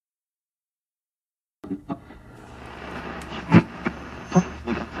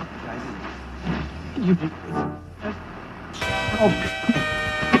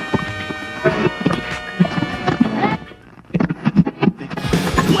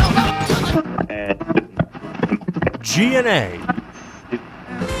G&A.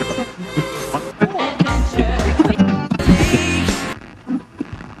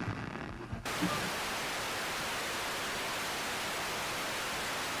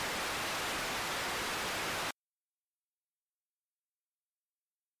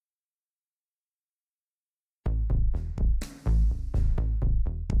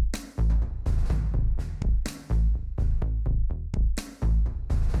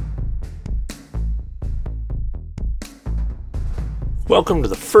 Welcome to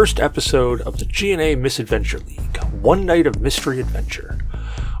the first episode of the G&A Misadventure League, One Night of Mystery Adventure.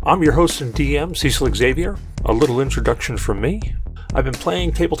 I'm your host and DM, Cecil Xavier. A little introduction from me. I've been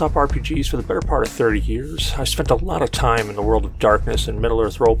playing tabletop RPGs for the better part of 30 years. I've spent a lot of time in the world of darkness and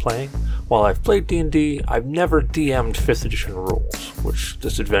Middle-earth role-playing. While I've played D&D, I've never DM'd 5th edition rules, which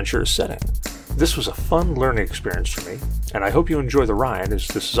this adventure is set in. This was a fun learning experience for me, and I hope you enjoy the ride, as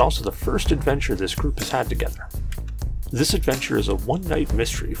this is also the first adventure this group has had together. This adventure is a one-night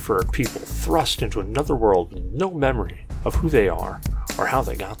mystery for a people thrust into another world with no memory of who they are or how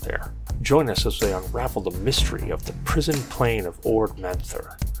they got there. Join us as they unravel the mystery of the prison plane of Ord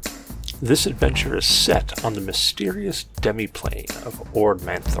Manther. This adventure is set on the mysterious demi-plane of Ord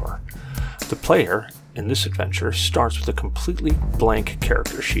Manther. The player, in this adventure, starts with a completely blank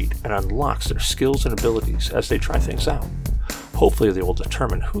character sheet and unlocks their skills and abilities as they try things out. Hopefully they will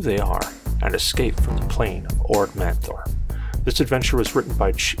determine who they are and escape from the plane of Ord Manther. This adventure was written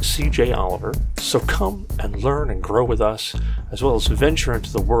by C.J. Oliver, so come and learn and grow with us, as well as venture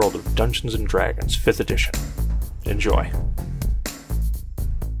into the world of Dungeons & Dragons 5th edition. Enjoy.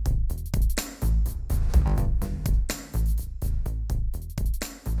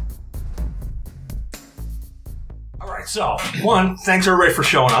 Alright, so, one, thanks everybody for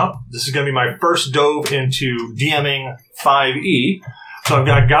showing up. This is going to be my first dove into DMing 5e. So I've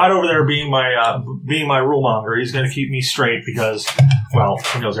got God over there being my rule monger. He's going to keep me straight because, well,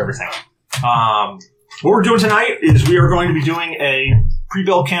 he knows everything. What we're doing tonight is we are going to be doing a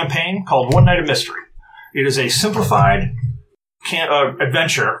pre-built campaign called One Night of Mystery. It is a simplified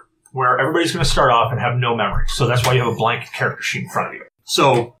adventure where everybody's going to start off and have no memory. So that's why you have a blank character sheet in front of you.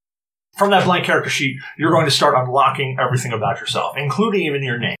 So from that blank character sheet, you're going to start unlocking everything about yourself, including even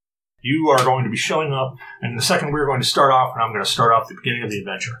your name. You are going to be showing up, and in a second we're going to start off, and I'm going to start off at the beginning of the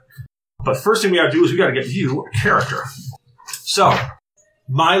adventure. But first thing we got to do is we got to get you a character. So,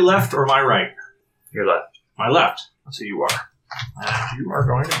 my left or my right? Your left. My left. That's who you are. And you are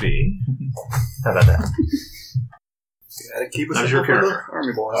going to be... How about that? You gotta keep us That's your character.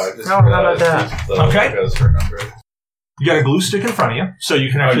 Army boys. How about that? Okay. You got a glue stick in front of you, so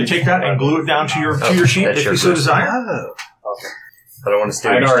you can actually take that and glue it down to your sheet if you so desire. Oh. Okay. I don't want to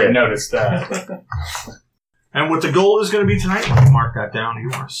steal I'd your already stick. noticed that. And what the goal is going to be tonight, let me mark that down.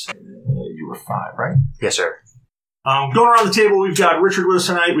 You were 5, right? Yes, sir. Going around the table, we've got Richard with us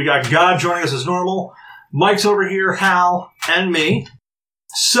tonight. We got God joining us as normal. Mike's over here, Hal, and me.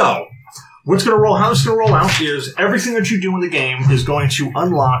 So, how it's going to roll out is everything that you do in the game is going to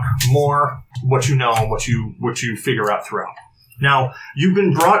unlock more what you know and what you figure out throughout. Now, you've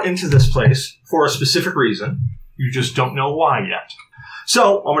been brought into this place for a specific reason. You just don't know why yet.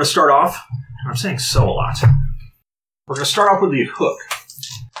 So, I'm going to start off, and I'm saying so a lot. We're going to start off with the hook.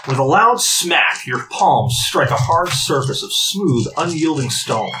 With a loud smack, your palms strike a hard surface of smooth, unyielding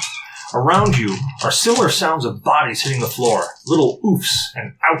stone. Around you are similar sounds of bodies hitting the floor, little oofs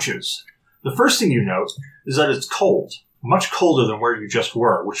and ouches. The first thing you note is that it's cold, much colder than where you just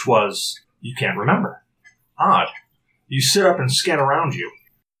were, which was, you can't remember. Odd. You sit up and scan around you.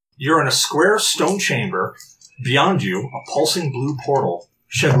 You're in a square stone chamber. Beyond you, a pulsing blue portal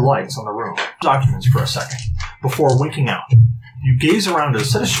shed lights on the room. Documents for a second, before winking out. You gaze around at a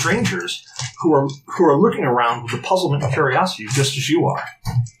set of strangers who are looking around with the puzzlement and curiosity just as you are.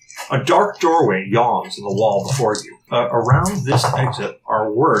 A dark doorway yawns in the wall before you. Around this exit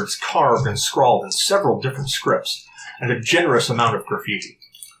are words carved and scrawled in several different scripts, and a generous amount of graffiti.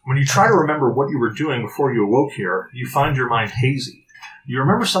 When you try to remember what you were doing before you awoke here, you find your mind hazy. You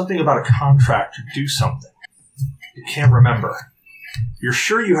remember something about a contract to do something. You can't remember. You're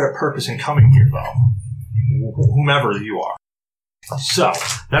sure you had a purpose in coming here, though. Whomever you are. So,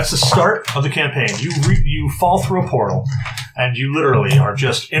 that's the start of the campaign. You fall through a portal, and you literally are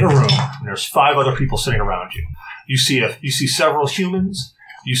just in a room, and there's 5 other people sitting around you. You see several humans.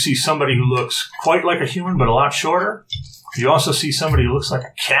 You see somebody who looks quite like a human, but a lot shorter. You also see somebody who looks like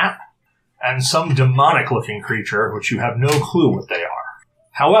a cat, and some demonic-looking creature, which you have no clue what they are.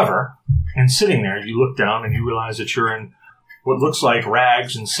 However, in sitting there, you look down and you realize that you're in what looks like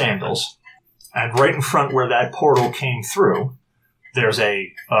rags and sandals, and right in front where that portal came through, there's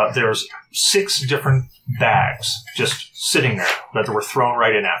 6 different bags just sitting there that were thrown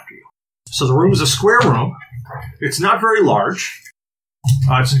right in after you. So the room is a square room. It's not very large.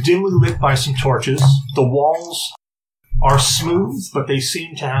 It's dimly lit by some torches. The walls are smooth, but they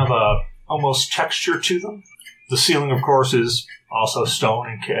seem to have a almost texture to them. The ceiling, of course, is also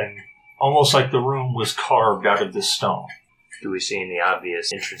stone and almost like the room was carved out of this stone. Do we see any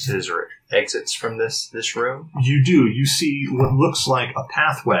obvious entrances or exits from this room? You do. You see what looks like a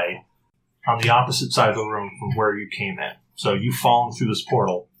pathway on the opposite side of the room from where you came in. So you've fallen through this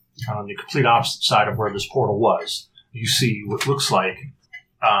portal, and on the complete opposite side of where this portal was, you see what looks like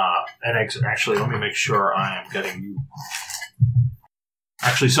an exit. Actually, let me make sure I am getting you.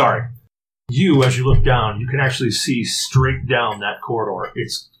 Actually, sorry. You, as you look down, you can actually see straight down that corridor.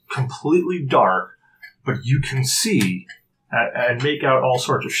 It's completely dark, but you can see and make out all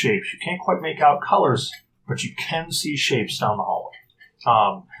sorts of shapes. You can't quite make out colors, but you can see shapes down the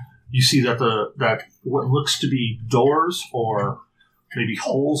hallway. You see that that what looks to be doors or maybe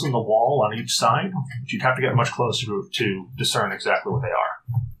holes in the wall on each side, but you'd have to get much closer to discern exactly what they are.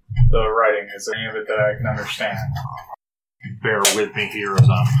 The writing, is there any of it that I can understand? Bear with me here as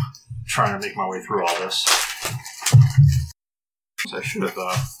I'm trying to make my way through all this. I should have,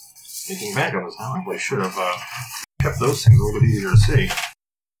 thinking back on this now, I probably should have kept those things a little bit easier to see.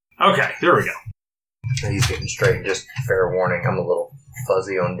 Okay, there we go. He's getting straight. Just fair warning, I'm a little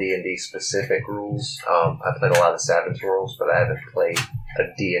fuzzy on D&D specific rules. I played a lot of Savage rules, but I haven't played a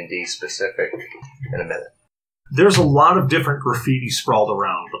D&D specific in a minute. There's a lot of different graffiti sprawled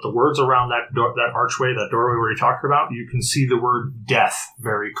around, but the words around that archway, that doorway we were talking about, you can see the word death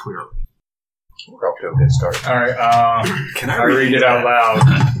very clearly. We're off to a good start. All right, Can I read it out loud.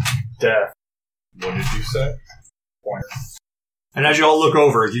 Death. What did you say? Pointer. And as you all look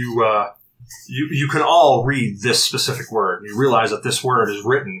over, you can all read this specific word. You realize that this word is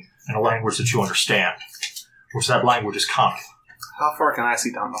written in a language that you understand, which that language is common. How far can I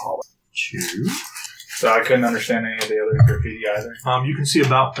see down the hallway? 2. So I couldn't understand any of the other graffiti either. You can see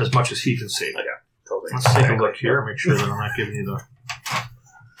about as much as he can see. Yeah, totally. Let's take a look here, make sure that I'm not giving you the...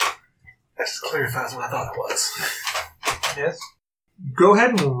 That just clarifies what I thought it was. Yes. Go ahead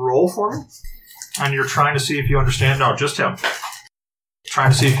and roll for me. And you're trying to see if you understand... No, just him.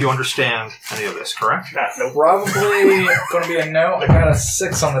 Trying to see if you understand any of this, correct? No, probably going to be a no. I got a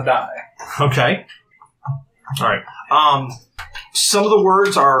 6 on the die. Okay. All right. Some of the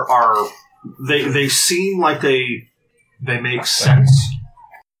words are they seem like they make sense,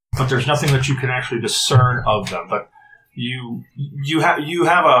 but there's nothing that you can actually discern of them. But you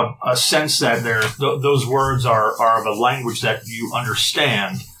have a sense that those words are of a language that you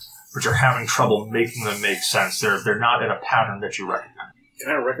understand, but you're having trouble making them make sense. They're not in a pattern that you recognize.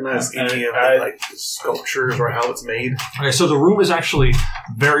 Can I recognize any of the sculptures or how it's made? Okay, so the room is actually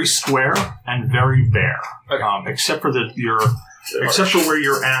very square and very bare, Okay. except for except for where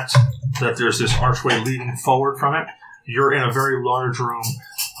you're at. That there's this archway leading forward from it. You're in a very large room,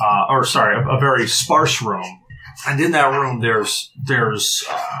 a very sparse room, and in that room there's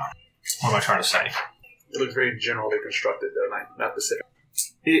what am I trying to say? It looks very generally constructed, though, not specific.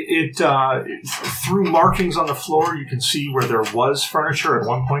 It through markings on the floor, you can see where there was furniture at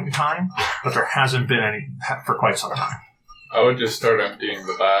one point in time, but there hasn't been any for quite some time. I would just start emptying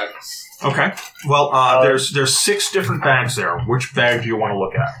the bags. Okay. Well, there's 6 different bags there. Which bag do you want to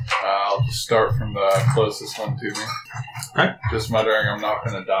look at? I'll just start from the closest one to me. Okay. Just muttering, I'm not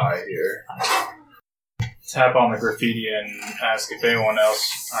going to die here. Tap on the graffiti and ask if anyone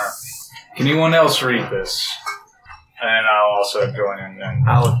else... Can anyone else read this? And I'll also join in and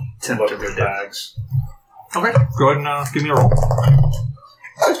I'll attempt look to at the read it. bags. Okay. Go ahead and give me a roll.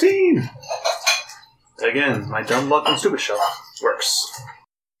 15! Again, my dumb luck and stupid shell works.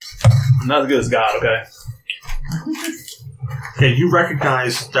 I'm not as good as God, okay? Okay, you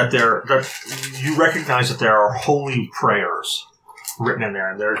recognize that there are holy prayers written in there,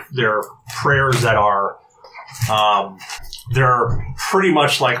 and they're prayers that are they're pretty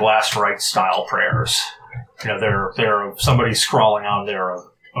much like last rite style prayers. You know, they're somebody scrawling on there of,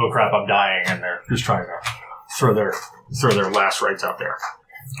 oh crap, I'm dying, and they're just trying to throw their last rites out there.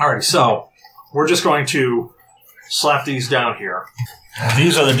 Alright, so we're just going to slap these down here.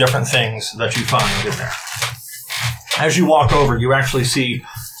 These are the different things that you find in there. As you walk over, you actually see...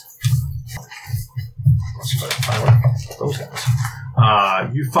 Let's see if I can find those guys.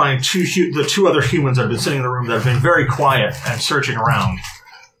 You find the 2 other humans that have been sitting in the room that have been very quiet and searching around.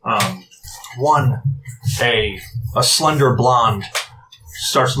 One, a slender blonde,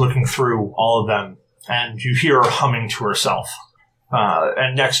 starts looking through all of them, and you hear her humming to herself.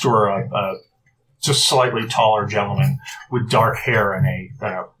 And next to her, a just slightly taller gentleman with dark hair and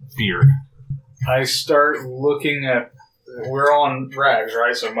a beard. I start looking at. We're on rags,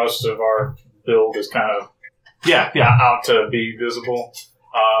 right? So most of our build is kind of out to be visible.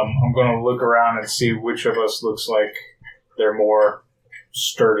 I'm going to look around and see which of us looks like they're more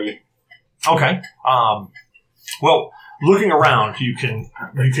sturdy. Okay. Well, looking around, you can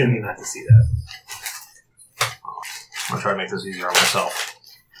not to see that. I'm gonna try to make this easier on myself.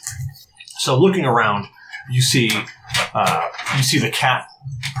 So, looking around, you see the cat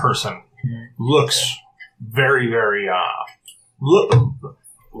person looks very, very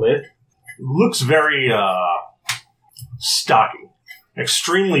Lit? looks very stocky,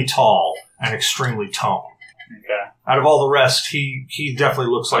 extremely tall, and extremely toned. Okay. Out of all the rest, he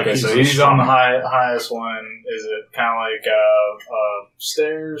definitely looks like So he's on the highest one. Is it kind of like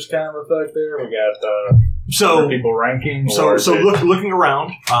stairs kind of effect there? We got other people ranking. Looking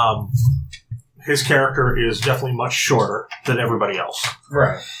around, his character is definitely much shorter than everybody else.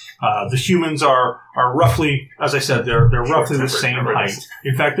 Right. The humans are roughly, as I said, they're roughly the same height.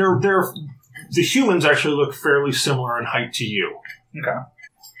 In fact, the humans actually look fairly similar in height to you. Okay.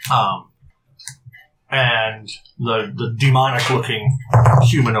 And the demonic-looking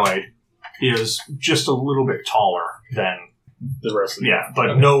humanoid is just a little bit taller than the rest of them. Yeah,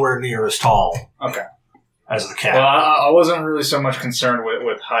 but nowhere near as tall. Okay. As the cat. Well, I wasn't really so much concerned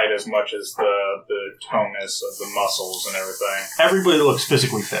with height as much as the toneness of the muscles and everything. Everybody looks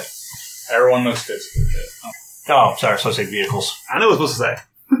physically fit. Everyone looks physically fit. Oh, sorry, so I say vehicles. I know what I was supposed to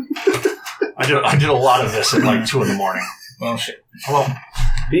say. I did a lot of this at like 2 a.m. Well, shit. Well,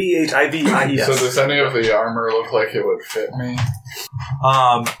 BHIVIES. So does any of the armor look like it would fit me?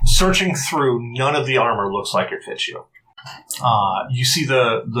 Searching through, none of the armor looks like it fits you. You see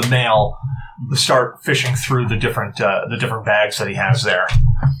the male start fishing through the different bags that he has there,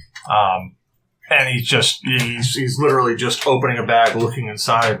 and he's literally just opening a bag, looking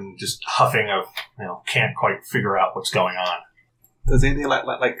inside, and just huffing can't quite figure out what's going on. Does anything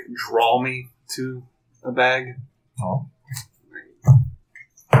like draw me to a bag? Oh.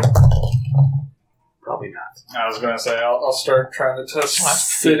 Probably not. I was going to say, I'll start trying to test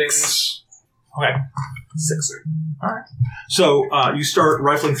fittings. Okay. 6. All right. So you start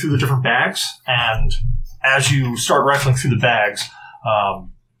rifling through the different bags, and as you start rifling through the bags,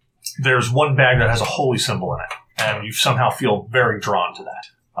 there's one bag that has a holy symbol in it, and you somehow feel very drawn to that.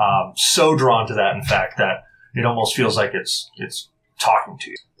 So drawn to that, in fact, that it almost feels like it's talking to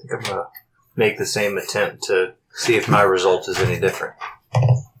you. I think I'm going to make the same attempt to see if my result is any different.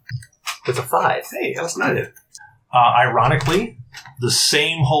 With a 5. Hey, that's not it. Ironically, the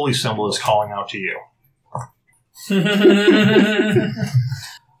same holy symbol is calling out to you. I'm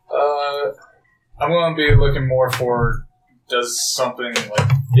going to be looking more for, does something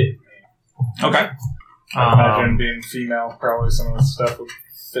like fit me? Okay. I imagine being female, probably some of the stuff would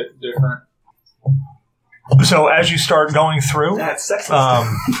fit different. So as you start going through, That's sexist.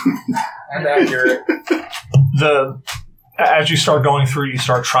 And accurate. As you start going through, you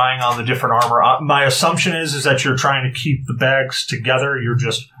start trying on the different armor. My assumption is that you're trying to keep the bags together. You're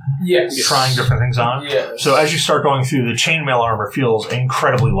just trying different things on. Yes. So as you start going through, the chainmail armor feels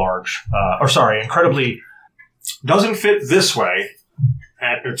incredibly large. Incredibly doesn't fit this way,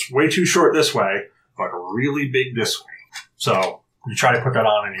 and it's way too short this way, but really big this way. So you try to put that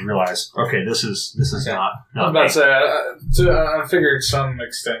on, and you realize, okay, this is not. I was about to say, I figured to some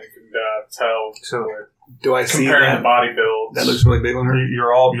extent you can tell. So do I see comparing that? the body builds. That looks really big on her.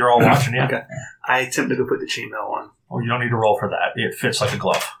 You're all watching. Yeah. Okay. I attempt to go put the chainmail on. Well, you don't need to roll for that. It fits like a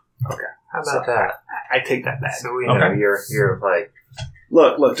glove. Okay. How about that? I take that back. So we know you're like...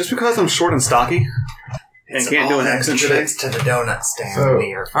 Look, just because I'm short and stocky and can't do an accent today. To the donut stand So-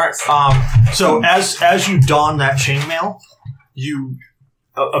 near. All right. So as you don that chainmail,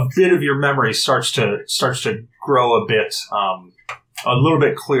 a bit of your memory starts to grow a little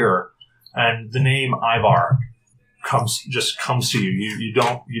bit clearer, and the name Ivar comes to you. You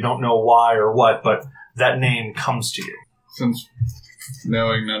don't know why or what, but that name comes to you. Since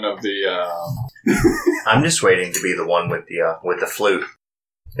knowing none of the... I'm just waiting to be the one with the flute.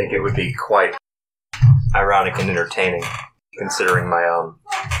 I think it would be quite ironic and entertaining, considering my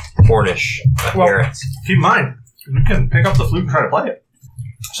Cornish appearance. Keep in mind, you can pick up the flute and try to play it.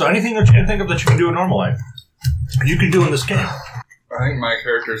 So anything that you can think of that you can do in normal life, you can do in this game. I think my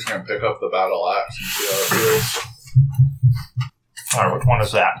character's going to pick up the battle axe and see how it feels. All right, which one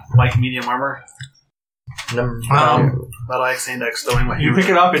is that? Like medium armor. Battle axe index throwing my You pick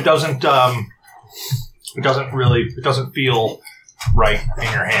it up. It doesn't feel right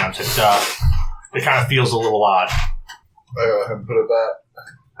in your hands. It kind of feels a little odd. I go ahead and put it back.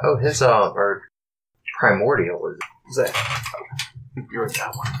 Oh, his or primordial is that? You're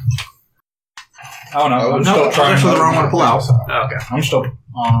that one. Oh no, I'm No, still that's trying. actually the wrong one to pull out. Oh, okay. I'm still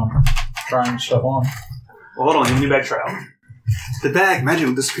trying stuff on. Well, hold on. Give me back trial. The bag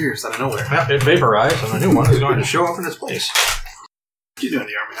magically disappears out of nowhere. Yep, it vaporized, and the new one is going to show up in its place. What are you doing in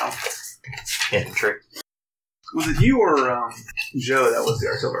the army now? infantry. Was it you or Joe that was the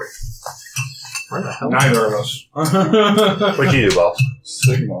artillery? Where the hell? Neither of us. What'd you do, boss?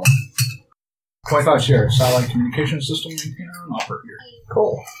 Signal. 25 shares. Satellite communication system maintainer and operator.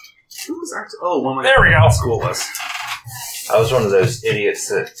 Cool. Who was one of my There we go. school was. I was one of those idiots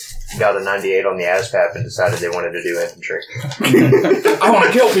that got a 98 on the ASVAB and decided they wanted to do infantry. I want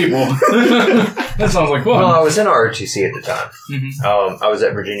to kill people. That sounds like fun. Well, I was in ROTC at the time. Mm-hmm. I was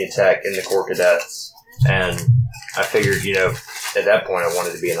at Virginia Tech in the Corps Cadets, and I figured, at that point I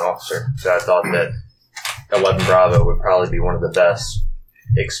wanted to be an officer. So I thought that 11 Bravo would probably be one of the best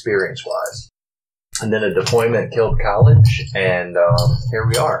experience-wise. And then a deployment killed college, and here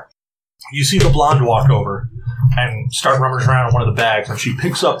we are. You see the blonde walk over and start rummaging around in one of the bags, and she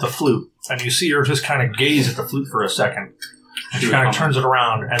picks up the flute, and you see her just kind of gaze at the flute for a second. And she kind of turns it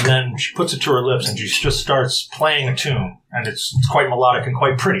around, and then she puts it to her lips, and she just starts playing a tune, and it's quite melodic and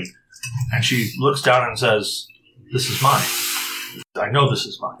quite pretty. And she looks down and says, "This is mine. I know this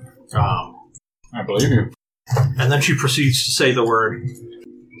is mine." I believe you. And then she proceeds to say the word,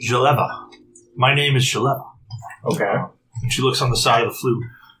 "Jaleva. My name is Jaleva." Okay. And she looks on the side of the flute.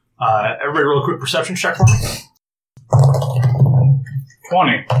 Everybody roll a quick perception check for me.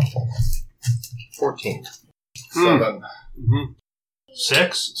 20. 14. 7.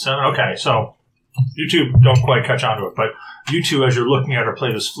 6, 7. Okay, so you two don't quite catch on to it, but you two, as you're looking at her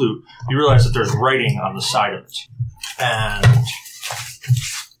play this flute, you realize that there's writing on the side of it. And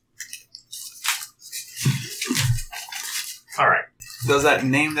all right. Does that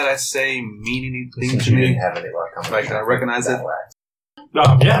name that I say mean anything Since to you me? didn't have any luck, I'm Like, can I recognize it?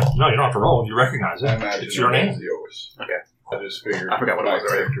 Yeah, no, you don't have to roll. You recognize I it. imagine It's your it name. was yours. Okay. I just figured I forgot what my it was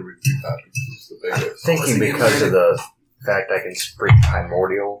already. character would be that because it's the I'm biggest. thinking because of the fact I can speak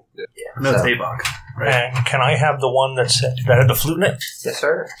primordial. Yeah. No, it's So- Avok. And can I have the one that had the flute in it? Yes,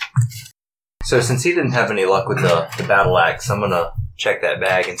 sir. So since he didn't have any luck with the battle axe, I'm going to check that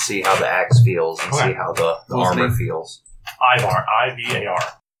bag and see how the axe feels and Okay. see how the What's armor the- feels. Ivar, I-V-A-R.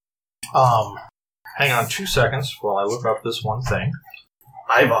 Hang on 2 seconds while I look up this one thing.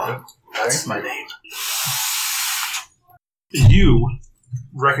 Avok. That's my name. You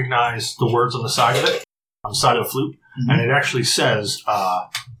recognize the words on the side of it, on the side of the flute, and it actually says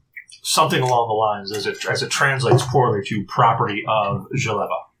something along the lines as it translates poorly to property of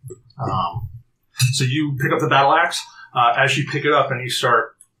Jaleva. So you pick up the battle axe. As you pick it up and you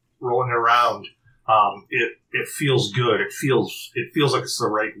start rolling it around, it feels good. It feels like it's the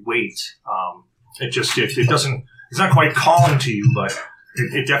right weight. It doesn't. It's not quite calling to you, but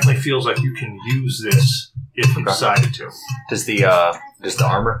it definitely feels like you can use this if you decided to. Does the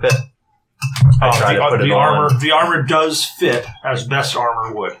armor fit? I try to put it on. The armor does fit as best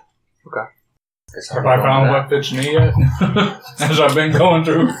armor would. Have I found what fits me yet? As I've been going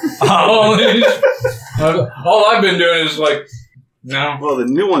through all these. All I've been doing is no. Well, the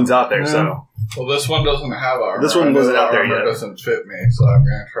new one's out there, so. Well, this one doesn't have armor. This one I know wasn't the out there armor yet. doesn't fit me, so I'm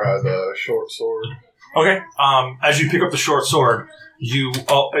going to try the short sword. Okay. As you pick up the short sword,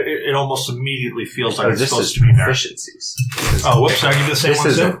 it almost immediately feels like it's this supposed is to be there. proficiencies. Oh, whoops! Did I give you the same This one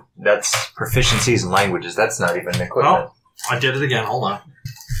is too? that's proficiencies in languages. That's not even equipment. I did it again. Hold on.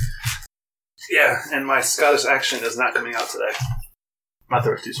 Yeah, and my Scottish accent is not coming out today. My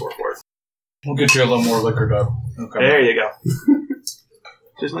throat's too sore for it. We'll get you a little more liquored up. Okay. There you go.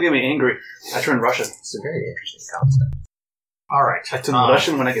 Just look at me angry. I turn Russian. It's a very interesting concept. All right. I turn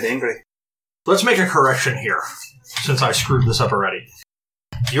Russian when I get angry. Let's make a correction here, since I screwed this up already.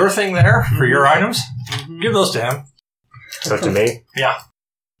 Your thing there for your items, give those to him. So to me, Yeah.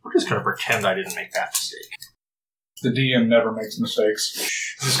 We're just going to pretend I didn't make that mistake. The DM never makes mistakes.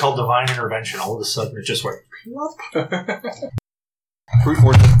 This is called divine intervention. All of a sudden, it just went plop. brute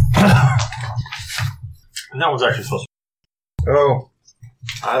force. And that one's actually supposed Oh,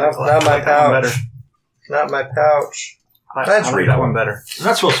 not my that one pouch. better. Not my pouch. I That's like that readable. one better. to.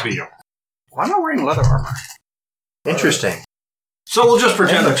 That's supposed to be you. Why am I wearing leather armor? Interesting. So we'll just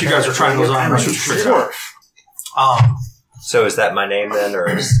pretend that you guys are trying those on. I'm That's a what you figured out. dwarf. So is that my name then, or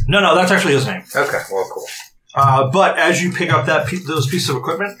is No, that's actually his name. okay? Well, cool. But as you pick up those pieces of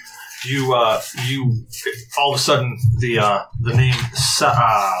equipment, you all of a sudden the name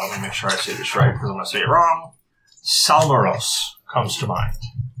let me make sure I say this right because I'm going to say it wrong. Salmeros comes to mind.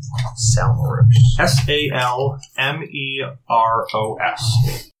 Salmeros. Salmeros.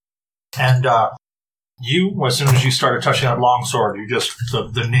 And you, as soon as you started touching that longsword,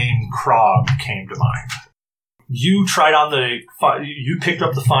 the name Krog came to mind. You tried on you picked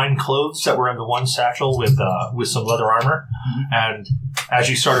up the fine clothes that were in the one satchel with some leather armor, and as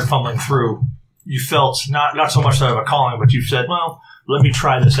you started fumbling through, you felt not so much that of a calling, but you said, well, let me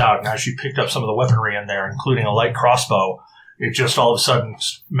try this out. And as you picked up some of the weaponry in there, including a light crossbow, it just all of a sudden,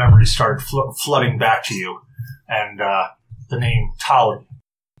 memories started flooding back to you, and the name Tali,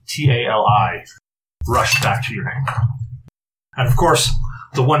 Tali, rushed back to your name. And of course,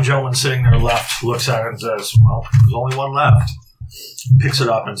 the one gentleman sitting there left looks at it and says, well, there's only one left. Picks it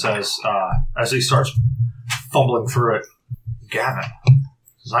up and says, as he starts fumbling through it, Gavin. He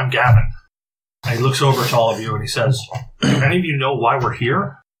says, I'm Gavin. And he looks over to all of you and he says, do any of you know why we're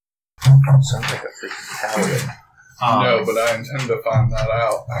here? Sounds like a freaking paladin. No, but I intend to find that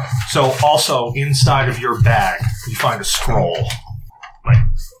out. So also, inside of your bag, you find a scroll.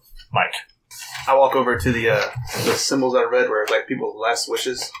 Mike. I walk over to the symbols I read where like people's last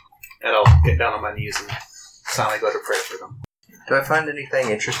wishes, and I'll get down on my knees and silently go to pray for them. Do I find anything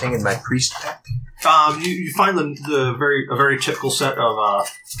interesting in my priest pack? You find a very typical set of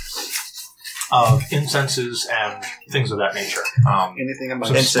incenses and things of that nature. Anything in my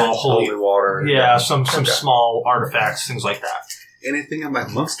some small holy water. Yeah, some small artifacts, things like that. Anything in my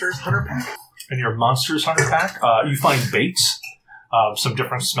monsters hunter pack? In your monsters hunter pack, you find baits. Some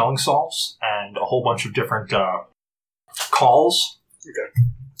different smelling salts, and a whole bunch of different calls. Okay.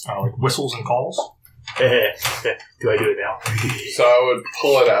 Like whistles and calls. Do I do it now? So I would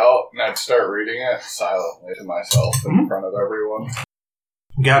pull it out and I'd start reading it silently to myself in front of everyone.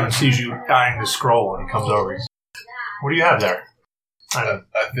 Gavin sees you eyeing the scroll and he comes over. What do you have there? I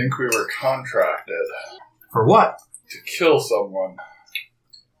think we were contracted For what? to kill someone.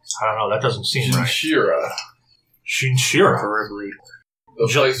 I don't know, that doesn't seem right. Shinshira. Shinshira. Preferably. The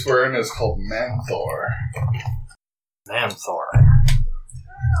place we're in is called Manthor. Manthor.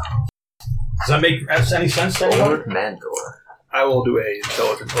 Does that make any sense to anyone? Lord Manthor. I will do a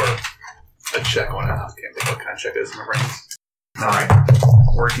intelligence or a check on it. I can't think what kind of check it is in my brain. Alright.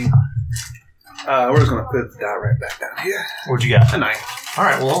 Working. We're just going to put the die right back down here. What'd you get? A 9.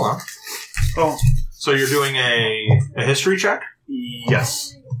 Alright, well, hold on. Oh. So you're doing a history check?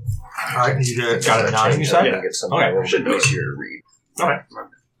 Yes. Alright, you got a 9, you said? Yeah, get something Okay. a little bit easier to read. Okay.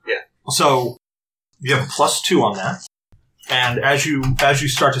 Yeah. So you have a +2 on that, and as you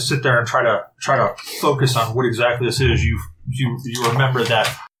start to sit there and try to focus on what exactly this is, you remember that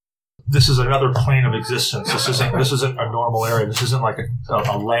this is another plane of existence. This isn't a normal area. This isn't like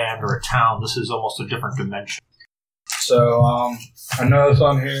a land or a town. This is almost a different dimension. So, I noticed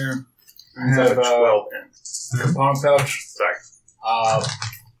on here, I have 12 in. component pouch, Sorry.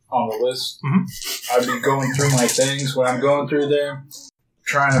 on the list. Mhm. I'd be going through my things when I'm going through there,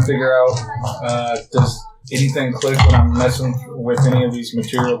 trying to figure out, does anything click when I'm messing with any of these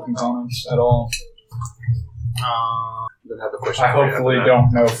material components at all? Then have a question. I for you hopefully after that.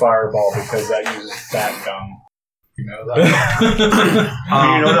 don't know Fireball because that uses that gun. You know that?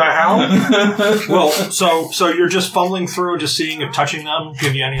 You know that how? Well, so you're just fumbling through, just seeing if touching them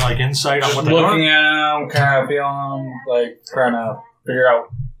give you any insight on Just what they're looking doing? at them, kind of feeling them, trying to figure out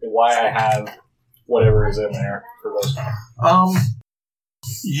why I have whatever is in there for those.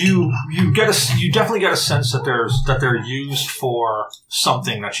 You definitely get a sense that they're used for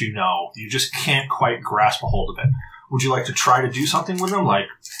something that you know. You just can't quite grasp a hold of it. Would you like to try to do something with them?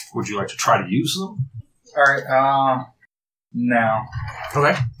 Would you like to try to use them? Alright, no.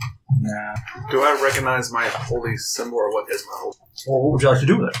 Okay. Nah. Do I recognize my holy symbol, or what is my holy? Well, what would you like to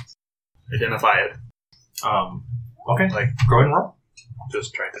do with it? Identify it. Okay. Go ahead and roll.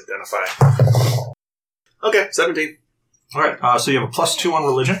 Just trying to identify. Okay, 17. All right. So you have a +2 on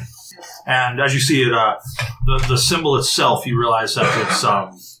religion, and as you see it, the symbol itself, you realize that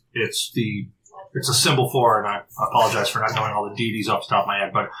it's a symbol for, and I apologize for not knowing all the deities off the top of my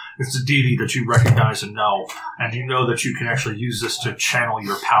head, but it's a deity that you recognize and know, and you know that you can actually use this to channel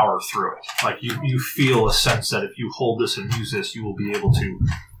your power through it. You feel a sense that if you hold this and use this, you will be able to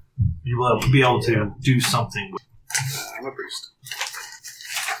do something with it. I'm a priest.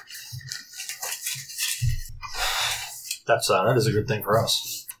 That is a good thing for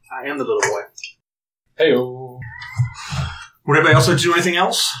us. I am the little boy. Hey-o. Would anybody else like to do anything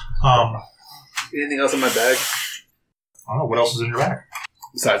else? Anything else in my bag? I don't know. What else is in your bag?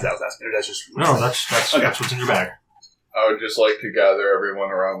 Besides that, I was asking. Or that's just... No, that's what's in your bag. I would just like to gather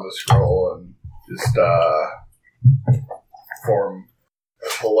everyone around the scroll and just form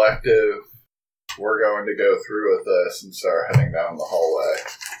a collective. We're going to go through with this and start heading down the hallway.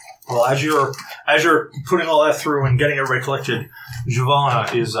 Well, as you're putting all that through and getting everybody collected,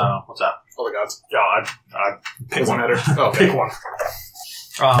 Giovanna is what's that? Oh the gods. Yeah, I pick Doesn't one. matter. Oh, okay. Pick one.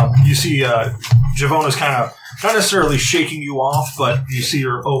 You see, Giovanna's kind of not necessarily shaking you off, but you see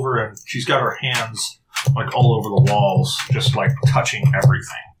her over, and she's got her hands like all over the walls, just like touching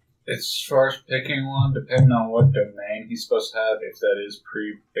everything. As far as picking one, depending on what domain he's supposed to have, if that is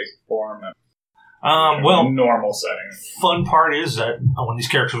pre-big form, Well, normal setting. fun part is that when these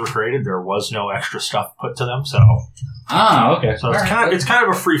characters were created, there was no extra stuff put to them, so Okay. it's kind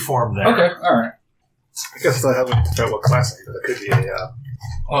of a free form there. Okay, alright. I guess I haven't figured out what class I am, but it could be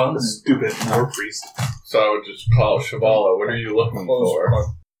a stupid war priest. So I would just call Shavala. What are you looking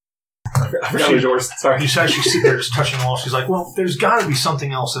for? I forgot it was yours. Sorry. You see she sit there just touching the wall. She's like, well, there's got to be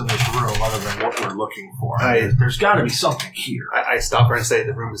something else in this room other than what we're looking for. There's got to be something here. I stop her and say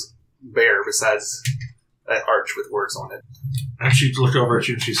the room is bare besides that arch with words on it. And she looked over at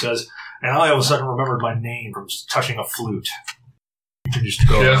you and she says, and I all of a sudden remembered my name from touching a flute. You can just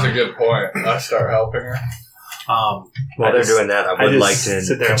go She has around. a good point. I start helping her. While they're doing that, I would like to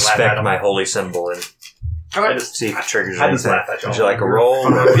sit there and laugh at inspect them. my holy symbol and I just see if it triggers I just anything. laugh at y'all. Would you like a roll?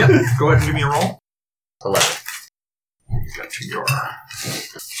 Yep, go ahead and give me a roll. 11. You got your.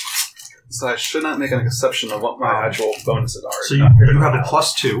 So I should not make an exception of what my actual bonuses are. So you have a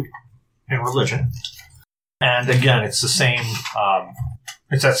 +2 in religion, and again, it's the same.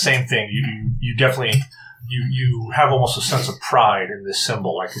 It's that same thing. You definitely you have almost a sense of pride in this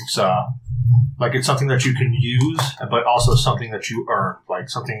symbol, like it's something that you can use, but also something that you earned, like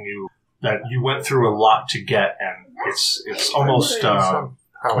something that you went through a lot to get, and it's almost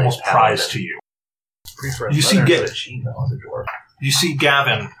almost prized to you. You see You see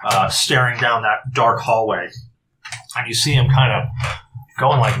Gavin staring down that dark hallway, and you see him kind of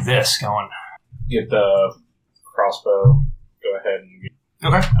going like this, going. Get the crossbow. Go ahead and get.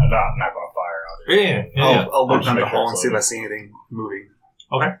 Okay. I'm not going to fire. I'll look down the Make hall sure and it's see if I see anything moving.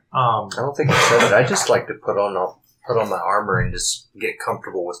 Okay. I don't think I said it. I just like to put on my armor and just get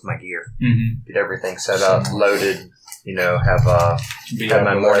comfortable with my gear. Mm-hmm. Get everything set up, loaded. Have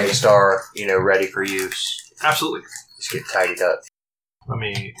my morning star, ready for use. Absolutely. Just get tidied up. Let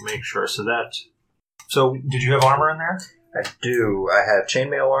me make sure. So did you have armor in there? I do. I have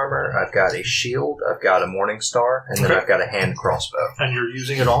chainmail armor. I've got a shield. I've got a morning star, and then Okay. I've got a hand crossbow. And you're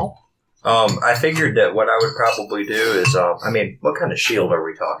using it all? I figured that what I would probably do is, what kind of shield are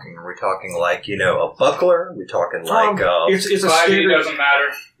we talking? Are we talking like, a buckler? Are we talking like, It's a 5e standard. doesn't matter.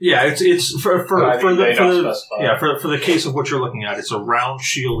 Yeah, it's for They don't the specify. for the case of what you're looking at. It's a round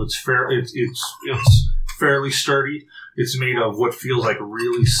shield. It's fairly sturdy. It's made of what feels like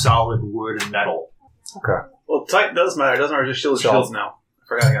really solid wood and metal. Okay. Well, type does matter. It doesn't matter. Just shields now. I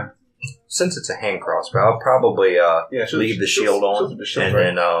forgot again. Since it's a hand crossbow, I'll probably leave the shield on, and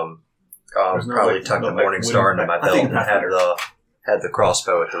then There's no, probably like, tuck no, the like, morning star wind- into my I belt think and that's have the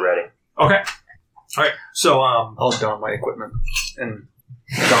crossbow at the ready. Okay. All right. So I'll don my equipment and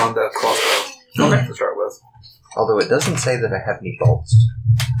don the crossbow. Okay. To start with. Although it doesn't say that I have any bolts.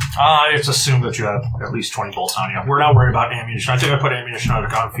 it's assumed that you have at least 20 bolts on you. We're not worried about ammunition. I think I put ammunition on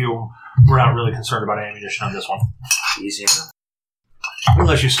a few. We're not really concerned about ammunition on this one. Easy enough.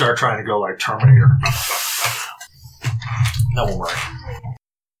 Unless you start trying to go like Terminator. That won't work.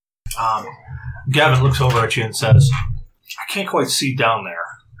 Gavin looks over at you and says, I can't quite see down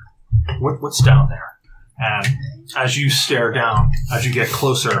there. What's down there? And as you stare down, as you get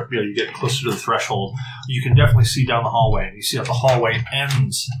closer, you get closer to the threshold, you can definitely see down the hallway. And you see that the hallway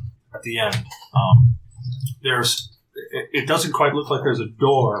ends at the end. It doesn't quite look like there's a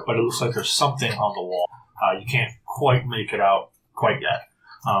door, but it looks like there's something on the wall. You can't quite make it out quite yet.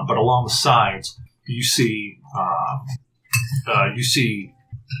 But along the sides, you see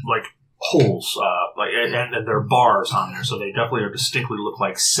like holes, and there are bars on there, so they definitely distinctly look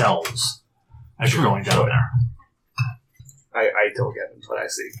like cells as you're going down there. I tell Gavin what I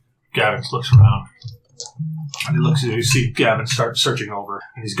see. Gavin looks around, and he looks. You see Gavin start searching over,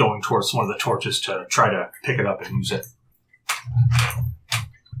 and he's going towards one of the torches to try to pick it up and use it.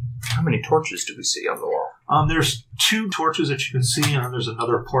 How many torches do we see on the wall? There's 2 torches that you can see, and then there's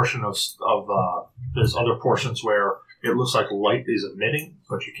another portion of there's other portions where it looks like light is emitting,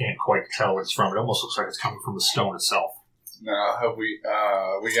 but you can't quite tell where it's from. It almost looks like it's coming from the stone itself. Now, have we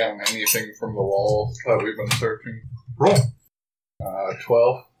gotten anything from the wall that we've been searching? Roll.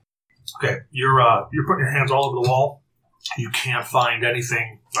 12. Okay, you're putting your hands all over the wall. You can't find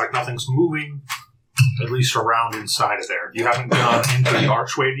anything, like nothing's moving. at least around inside of there. You haven't gone into the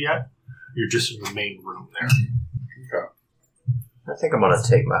archway yet. You're just in the main room there. I think I'm going to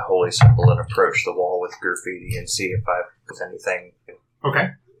take my holy symbol and approach the wall with graffiti and see if I've got anything. Okay.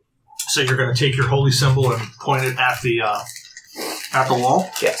 So you're going to take your holy symbol and point it at the wall?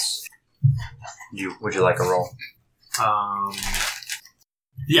 Yes. Would you like a roll?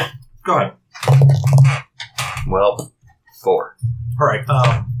 Yeah. Go ahead. Well, 4. All right.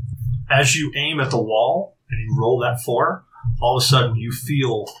 As you aim at the wall and you roll that 4, all of a sudden you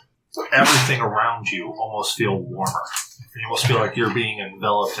feel everything around you almost feel warmer. You almost feel like you're being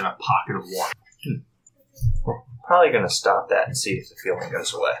enveloped in a pocket of warmth. Probably going to stop that and see if the feeling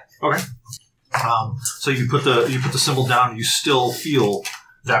goes away. Okay. So you put the symbol down and you still feel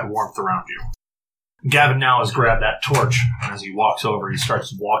that warmth around you. Gavin now has grabbed that torch, and as he walks over, he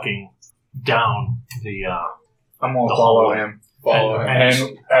starts walking down the I'm going to the follow hallway. him. Follow him.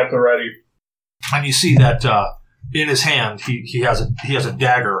 And at the ready. And you see that in his hand, he has a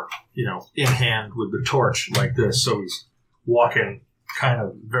dagger, in hand with the torch like this. So he's walking kind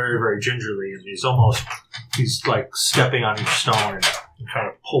of very, very gingerly, and he's like stepping on each stone and kind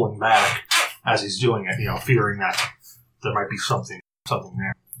of pulling back as he's doing it, fearing that there might be something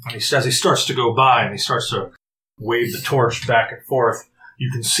there. And as he starts to go by and he starts to wave the torch back and forth,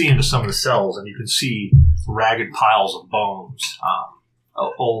 you can see into some of the cells, and you can see ragged piles of bones.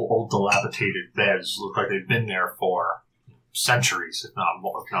 Old dilapidated beds look like they've been there for centuries, if not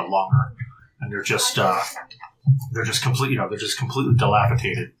longer, and they're just completely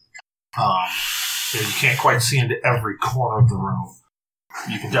dilapidated. You can't quite see into every corner of the room.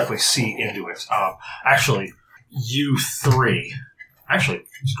 You can definitely see into it. Actually, you 3. Actually,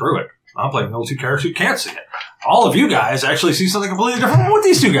 screw it. I'm playing those 2 characters who can't see it. All of you guys actually see something completely different from what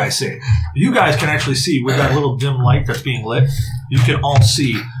these 2 guys see. You guys can actually see with that little dim light that's being lit. You can all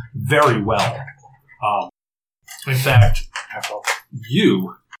see very well. In fact,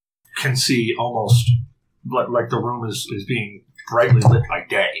 you can see almost like the room is being brightly lit by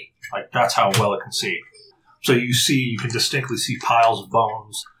day. Like that's how well it can see. So you can distinctly see piles of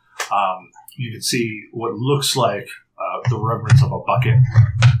bones. You can see what looks like the remnants of a bucket,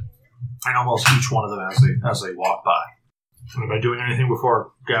 and almost each one of them as they walk by. Am I doing anything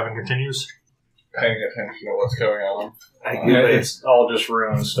before Gavin continues? Paying attention to what's going on. It's all just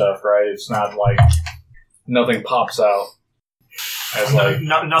ruined stuff, right? It's not like nothing pops out. As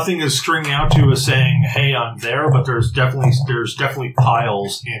Nothing is stringing out to us saying, "Hey, I'm there," but there's definitely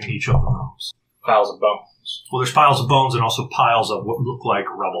piles in each of the rooms. piles of bones. Well, there's piles of bones and also piles of what look like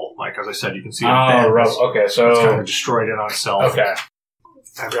rubble. Like, as I said, you can see rubble. Okay, so it's kind of destroyed in on itself. Okay.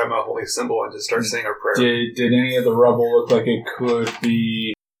 I grab my holy symbol and just start saying a prayer. Did any of the rubble look like it could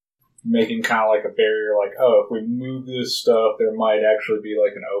be making kind of like a barrier? Like, oh, if we move this stuff, there might actually be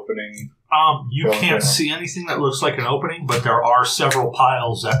like an opening. You can't see anything that looks like an opening, but there are several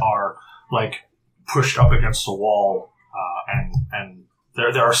piles that are like pushed up against the wall, and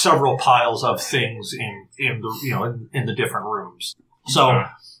there are several piles of things in the different rooms. So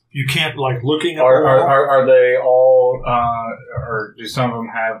you can't like looking at. Are they all? Or do some of them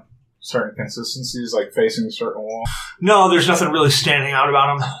have certain consistencies, like facing a certain wall? No, there's nothing really standing out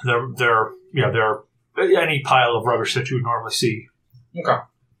about them. They're any pile of rubbish that you would normally see. Okay.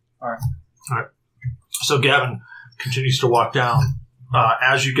 All right. So Gavin continues to walk down.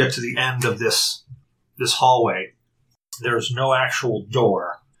 As you get to the end of this hallway, there's no actual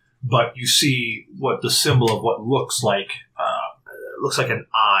door, but you see what the symbol of what looks like an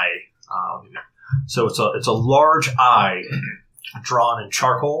eye. So it's a large eye drawn in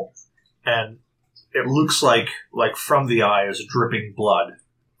charcoal, and it looks like from the eye is dripping blood.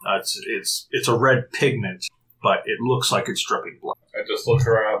 It's a red pigment, but it looks like it's dripping blood. I just look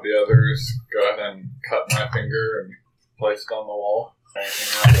around at the others, go ahead and cut my finger and place it on the wall.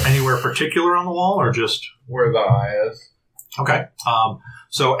 Anywhere particular on the wall, or just where the eye is? Okay.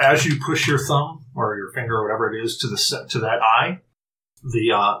 So as you push your thumb or your finger or whatever it is to that eye,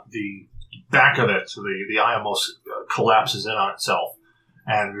 the back of it, so the eye almost collapses in on itself,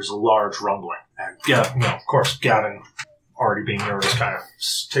 and there's a large rumbling. And of course, Gavin, already being nervous, kind of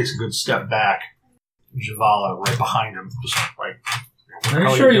takes a good step back. Javala right behind him, just like. Are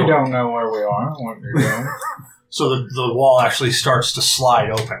you sure you don't know where we are? What you're doing? So the wall actually starts to slide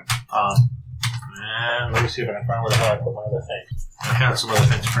open. And let me see if I can find where the hell I put my other things. I had some other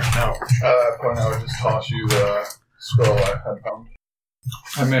things printed out. At that point, I would just toss you the scroll I had found.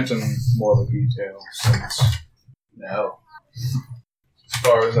 I mentioned more of a detail since. No. As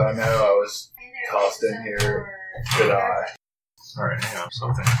far as I know, I was tossed in here. Good eye. Alright, hang on.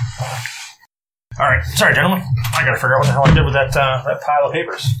 Something. Alright, sorry, gentlemen. I gotta figure out what the hell I did with that pile of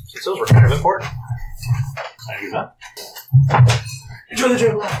papers, since those were kind of important. I do that. Enjoy the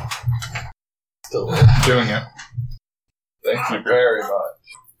jail. Still Doing it. Thank you very much.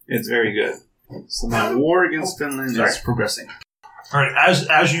 It's very good. So my war against Finland is progressing. All right,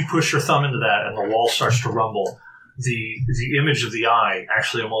 as you push your thumb into that and the wall starts to rumble, the image of the eye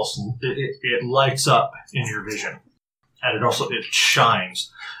actually almost it lights up in your vision, and it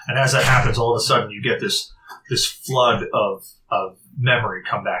shines. And as that happens, all of a sudden you get this flood of memory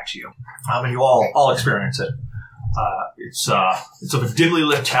come back to you. And you all experience it. It's of a dimly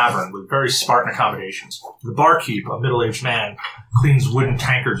lit tavern with very Spartan accommodations. The barkeep, a middle-aged man, cleans wooden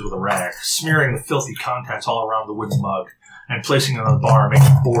tankards with a rag, smearing the filthy contents all around the wooden mug, and placing it on the bar,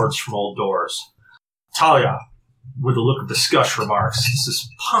 making boards from old doors. Talia, with a look of disgust, remarks, "This is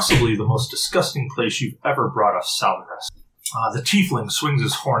possibly the most disgusting place you've ever brought us, Salvarez." The tiefling swings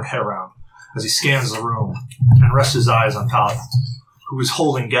his horned head around as he scans the room and rests his eyes on Talia, who is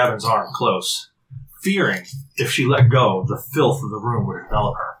holding Gavin's arm close, fearing if she let go, the filth of the room would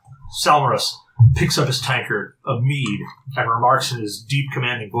envelop her. Salvarez picks up his tankard of mead and remarks in his deep,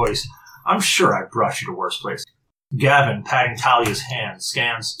 commanding voice, "I'm sure I brought you to worse places." Gavin, patting Talia's hand,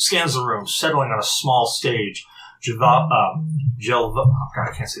 scans the room, settling on a small stage. I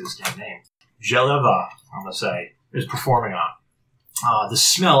can't say this damn name. Jeleva, I'm going to say, is performing on. The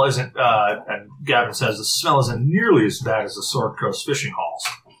smell isn't, and Gavin says, the smell isn't nearly as bad as the Sword Coast fishing halls.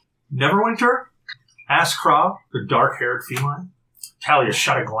 "Neverwinter?" asked Krog, the dark-haired feline. Talia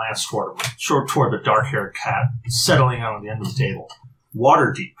shot a glance toward the dark-haired cat, settling on the end of the table.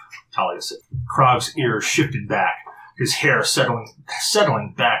 "Waterdeep," Talia said. Krog's ears shifted back, his hair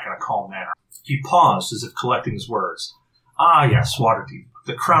settling back in a calm manner. He paused as if collecting his words. "Ah, yes, Waterdeep,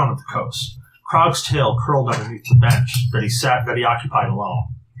 the crown of the coast." Krog's tail curled underneath the bench that he occupied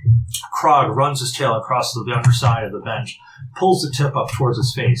alone. Krog runs his tail across the underside of the bench, pulls the tip up towards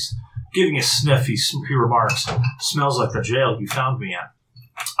his face. Giving a sniff, he remarks, "Smells like the jail you found me in."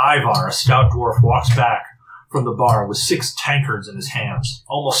 Ivar, a stout dwarf, walks back from the bar with 6 tankards in his hands.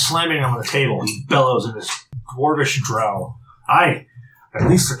 Almost slamming them on the table, he bellows in his dwarvish drow, "Aye, at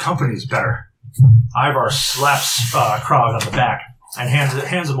least the company's better." Ivar slaps Krog on the back and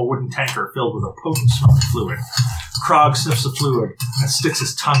hands him a wooden tankard filled with a potent-smelling fluid. Krog sniffs the fluid and sticks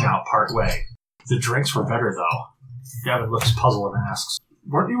his tongue out part way. "The drinks were better, though." Gavin looks puzzled and asks,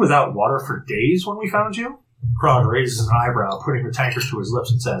 "Weren't you without water for days when we found you?" Krog raises an eyebrow, putting the tankard to his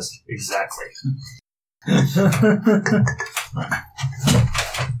lips, and says, "Exactly."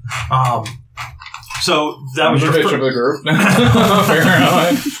 So that was your picture of the group.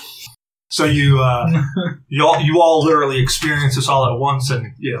 Apparently. So you all literally experience this all at once,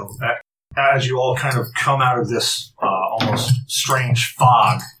 and as you all kind of come out of this almost strange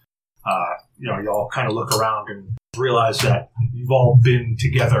fog, you all kind of look around and realize that you've all been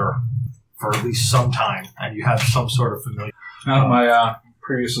together for at least some time, and you have some sort of familiar. My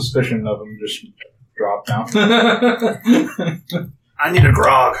previous suspicion of him just dropped now. I need a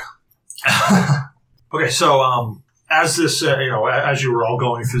grog. Okay, so as this, as you were all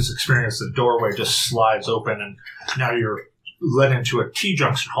going through this experience, the doorway just slides open, and now you're led into a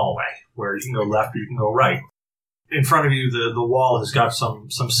T-junction hallway where you can go left or you can go right. In front of you, the wall has got some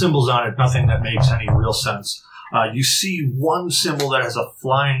symbols on it, nothing that makes any real sense. You see one symbol that has a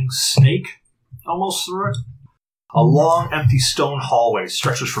flying snake almost through it. A long, empty stone hallway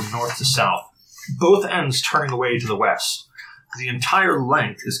stretches from north to south, both ends turning away to the west. The entire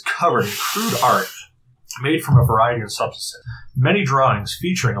length is covered in crude art made from a variety of substances, many drawings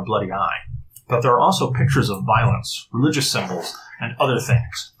featuring a bloody eye. But there are also pictures of violence, religious symbols, and other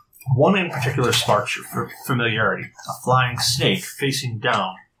things. One in particular sparks your familiarity, a flying snake facing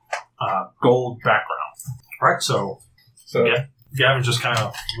down, gold background. Right, so yeah, Gavin's just kind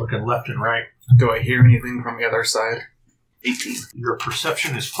of looking left and right. Do I hear anything from the other side? 18. Your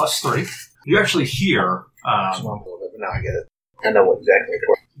perception is +3. You actually hear... now I get it. I know what exactly it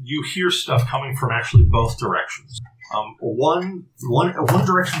was. You hear stuff coming from actually both directions. One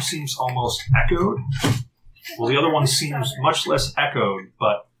direction seems almost echoed, while the other one seems much less echoed,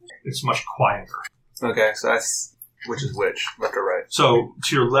 but it's much quieter. Okay, so that's... Which is which? Left or right? So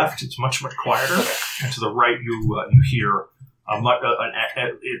to your left, it's much quieter, and to the right, you hear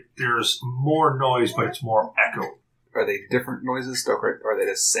there's more noise, but it's more echo. Are they different noises, or are they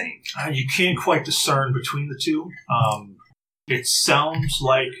the same? You can't quite discern between the two. It sounds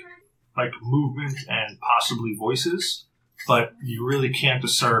like movement and possibly voices, but you really can't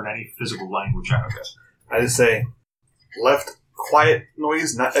discern any physical language out of it. I just say, left, quiet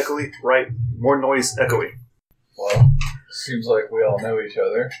noise, not echoey. Right, more noise, echoey. Well, seems like we all know each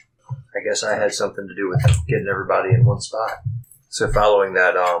other. I guess I had something to do with getting everybody in one spot. So following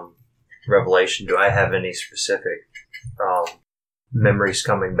that revelation, do I have any specific memories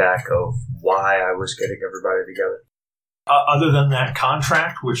coming back of why I was getting everybody together? Other than that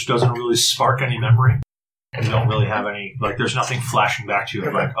contract, which doesn't really spark any memory, and you don't really have any, like, there's nothing flashing back to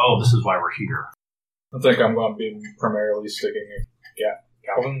you like, oh, this is why we're here. I think I'm going to be primarily sticking with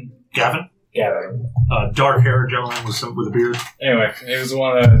Gavin. Gavin? Dark-haired gentleman with a beard. Anyway, he was the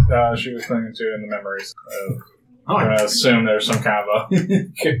one that she was clinging to in the memories. I'm going to assume there's some kind of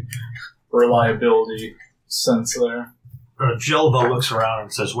a reliability sense there. Jelva looks around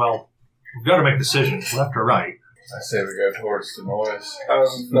and says, well, we've got to make decisions, left or right. I say we go towards the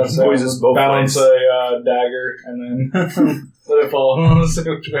noise. Noise is both balance ways. a dagger and then let it fall. See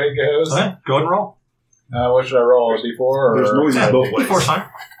which way it goes. Okay, go ahead and roll. What should I roll? A D4? Or? There's noises both ways. Before time.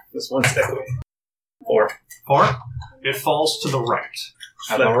 This one's echoey. 4. 4. It falls to the right.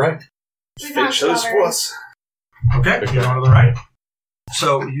 All right. We Fate got chose for strawberries. us. Okay, you're going to the right.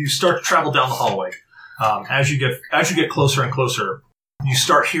 So you start to travel down the hallway. As you get closer and closer, you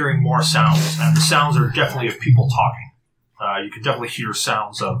start hearing more sounds, and the sounds are definitely of people talking. You can definitely hear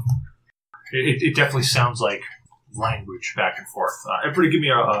sounds of. It definitely sounds like language back and forth. Everybody, give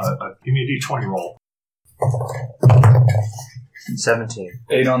me a D20 roll. 17.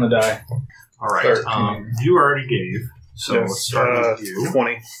 8 on the die. All right. 13. You already gave, so Yes, let's start with you.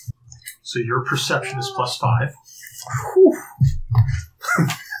 20. So your perception is +5.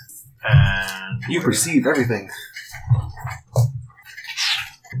 And You perceive everything.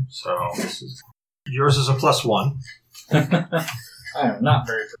 so yours is a +1. I am not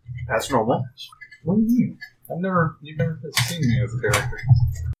very. That's normal. What do you mean? You've never seen me as a character.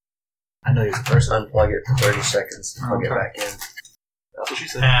 I know you're the person. Unplug it for 30 seconds and plug it Okay. back in. That's what she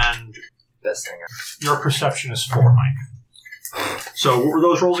said. And Best thing your perception is 4, Mike. So what were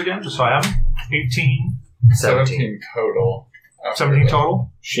those rolls again? Just so I have them. 18, 17. total. after 17 that.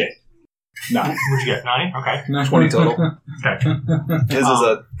 total. Shit. No. What'd you get? 9. Okay. 20 total. Okay. His is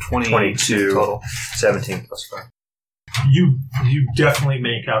a 22 total. 17 plus 5. You definitely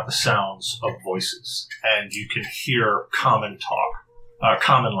make out the sounds of voices, and you can hear common talk,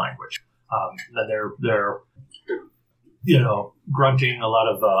 common language. They're grunting, a lot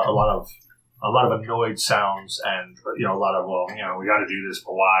of annoyed sounds, and a lot of we got to do this,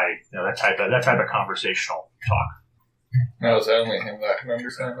 but why? That type of conversational talk. No, it's only him that can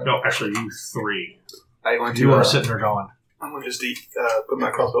understand it. No, actually, you 3. I went You to. are sitting there going, I'm going to just put my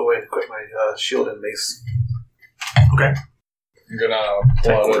crossbow away and equip my shield and mace. okay, I'm gonna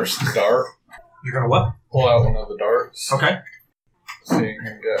pull out a dart. you're gonna what? Pull out one of the darts. Okay. Seeing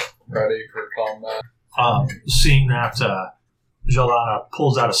him get ready for combat. Seeing that, Jelana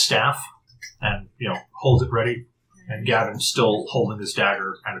pulls out a staff and holds it ready, and Gavin's still holding his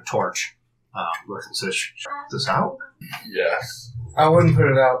dagger and a torch. Looks and says, "Check this out." Yes. I wouldn't put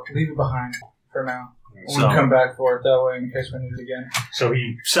it out. Leave it behind for now. We'll come back for it that way in case we need it again. So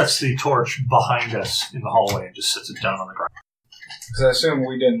he sets the torch behind us in the hallway and just sets it down on the ground. Because I assume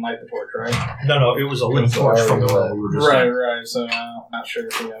we didn't light the torch, right? No, it was a lit torch from the where we were just at. Right. So I'm not sure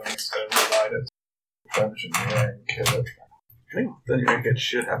if we haven't relight it. Dungeon and kill it. I think then you're going to get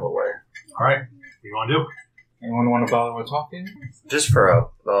should have a way. All right, what do you want to do? Anyone want to bother with talking? Just for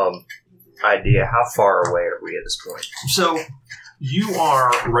a idea, how far away are we at this point? So you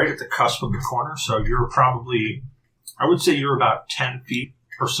are right at the cusp of the corner, so you're probably, I would say you're about 10 feet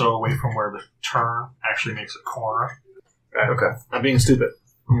or so away from where the turn actually makes a corner. Okay. I'm being stupid.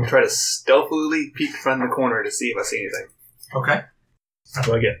 I'm going to try to stealthily peek from the corner to see if I see anything. Okay. That's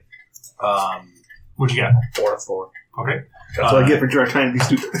what I get. What'd you get? 4 out of 4. Okay. That's what I get for trying to be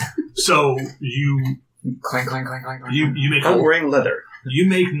stupid. So you Clank, clank, clank, clank, clank. you make I'm wearing leather. you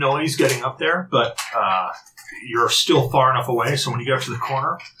make noise getting up there, but you're still far enough away. So when you get up to the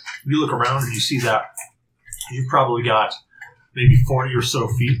corner, you look around and you see that you've probably got maybe 40 or so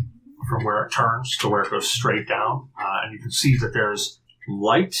feet from where it turns to where it goes straight down, and you can see that there's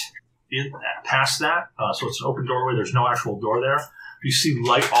light past that. So it's an open doorway. There's no actual door there. You see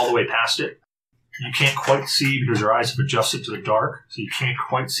light all the way past it. You can't quite see because your eyes have adjusted to the dark, so you can't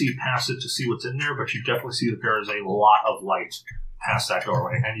quite see past it to see what's in there, but you definitely see that there is a lot of light past that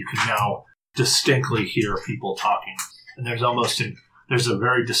doorway, and you can now distinctly hear people talking. And there's a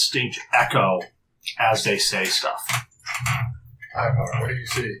very distinct echo as they say stuff. What do you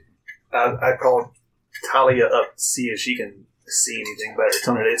see? I called Talia up to see if she can see anything better.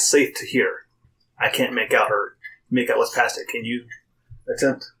 Telling her that it's safe to hear. I can't make out what's past it. Can you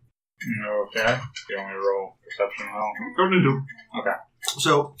attempt? Okay. You want me to roll perception now? Go ahead and do. Okay.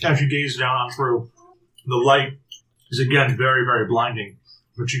 So as you gaze down on through, the light is again very, very blinding,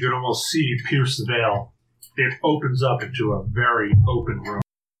 but you can almost see pierce the veil. It opens up into a very open room.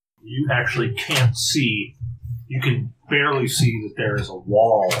 you actually can't see. You can barely see that there is a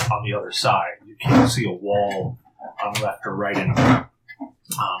wall on the other side. You can't see a wall on left or right anymore.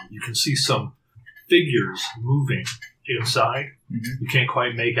 You can see some figures moving inside. You can't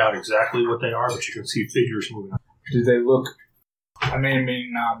quite make out exactly what they are, but you can see figures moving. Do they look... I may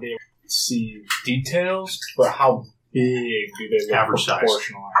not be able to see details, but how big do they look? Average size.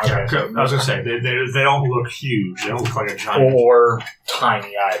 Proportionally? Yeah, Okay, I was going to say, they don't look huge. They don't look like a giant. or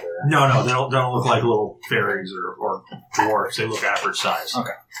tiny either. No, they don't look like little fairies or dwarfs. They look average size. Okay.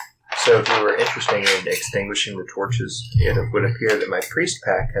 So if we were interested in extinguishing the torches, it would appear that my priest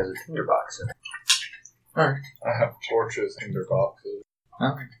pack has a tinderbox in it. I have torches in their boxes.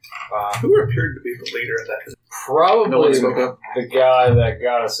 Okay. Who appeared to be the leader of that? Probably No one spoke up. the guy that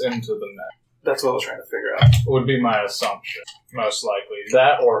got us into the net That's what I was trying to figure out. would be my assumption. Most likely.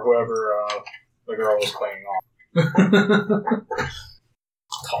 That or whoever the girl was clinging on.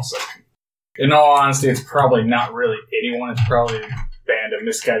 Toss it. In all honesty, it's probably not really anyone. It's probably a band of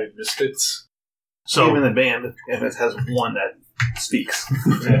misguided misfits. So Even the band, if it has one that speaks.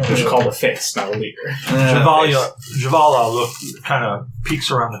 It's called a face, not a leader. Javala kind of peeks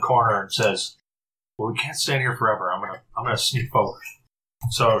around the corner and says, "Well, we can't stand here forever. I'm gonna sneak forward."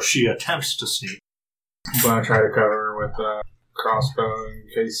 So she attempts to sneak. I'm going to try to cover her with a crossbow in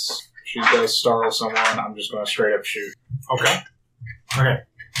case she does startle someone. I'm just going to straight up shoot. Okay.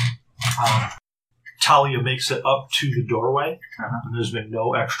 Talia makes it up to the doorway, and there's been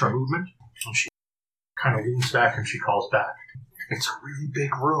no extra movement. And she kind of leans back and she calls back. It's a really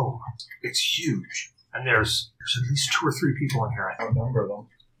big room. It's huge. And there's at least 2 or 3 people in here, I think. Outnumber them.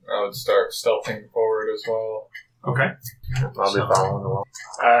 I would start stealthing forward as well. Okay. I'll be following along.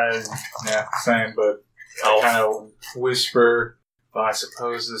 Yeah, same, but I'll kind of whisper, well, I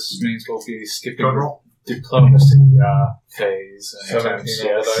suppose this means we'll be skipping Go roll. diplomacy phase. And 17 attempts, on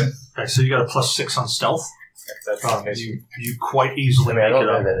the yes. dice. Okay, so you got a +6 on stealth. If that's the case. You quite easily I mean, I make don't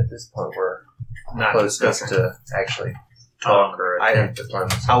it know up. that at this point we're Not close enough discussing. to actually talk or I- attempt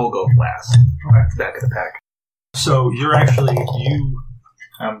diplomacy. I will go last. Back of the pack. So you're actually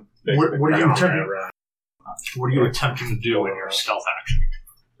I'm What are you attempting? Right. What are you attempting to do in your stealth action?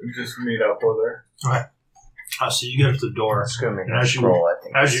 Just meet up with her. So you get up to the door. Let's go make And a as you- scroll, I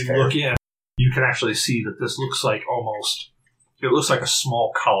think. As that's you fair. look in, you can actually see that this looks like it looks like a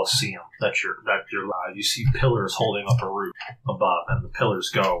small coliseum that you're live. You see pillars holding up a roof above, and the pillars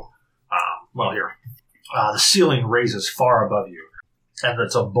go here. The ceiling raises far above you, and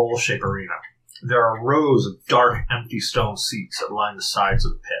it's a bowl-shaped arena. There are rows of dark, empty stone seats that line the sides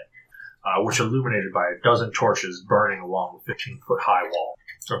of the pit, which are illuminated by a dozen torches burning along the 15-foot-high wall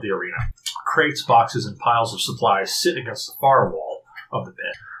of the arena. Crates, boxes, and piles of supplies sit against the far wall of the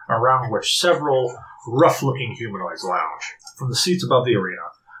pit, around which several rough-looking humanoids lounge. From the seats above the arena,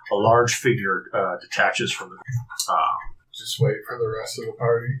 a large figure detaches from the... Just wait for the rest of the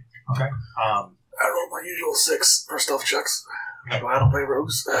party. I rolled my usual 6 for stealth checks. I don't play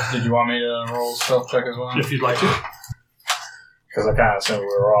rogues. Did you want me to roll stealth check as well? If you'd like to. Because I kind of assumed we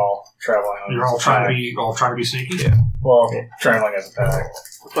were all traveling on You're this all trying pack. to be sneaky? Yeah. Well, traveling as a pack.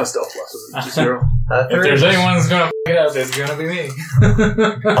 What's my stealth plus? Is it 0? If there's anyone who's going to pick it up, it's going to be me.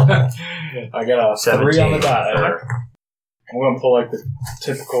 I got a 3 on the die. I'm going to pull like the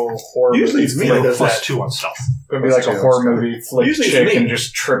typical horror Usually movie it's me flick. that does Plus that. 2 on stealth. Going to be like a horror movie flick Usually it's chick me. and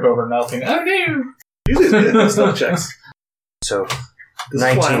just trip over nothing. Oh, no! Usually it's me that does stealth checks. So, This is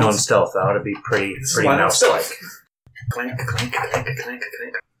 19 why I on don't- stealth. That ought to be pretty This is why I don't mouse-like. stealth. Clank, clank, clank, clank, clank.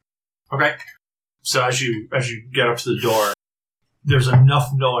 Okay. So as you get up to the door, there's enough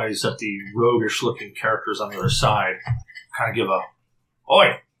noise that the roguish-looking characters on the other side kind of give a,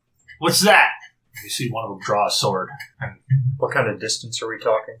 "Oi! What's that?" You see one of them draw a sword. And, What kind of distance are we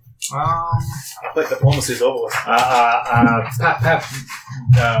talking? I think diplomacy's over with.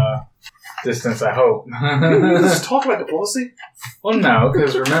 Distance, I hope. Let's talk about diplomacy. Well, no,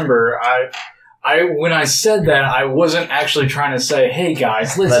 because remember, when I said that, I wasn't actually trying to say, "Hey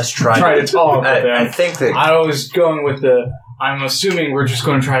guys, let's try to talk with them." I think that I was going with I'm assuming we're just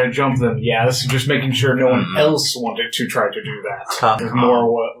going to try to jump them. Yeah, this is just making sure no one else wanted to try to do that. It's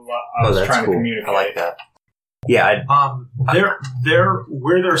more what I was that's trying cool. to communicate. I like that. Yeah, they're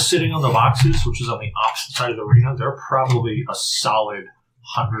where they're sitting on the boxes, which is on the opposite side of the arena. They're probably a solid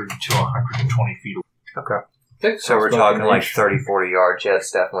 100 to 120 feet away. okay. So we're talking like 30, 40 yards. Yeah,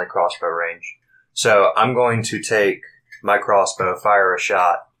 it's definitely crossbow range. So I'm going to take my crossbow, fire a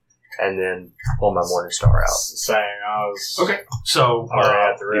shot, and then pull my Morning Star out. Saying I was Okay. So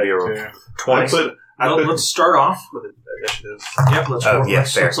already at the give you ready a- too. 20. let's start off. with initiatives. Yep. Let's Oh, yeah,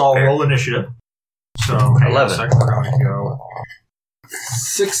 let's fair, all fair. roll initiative. So hang on a 11. second, we're going to go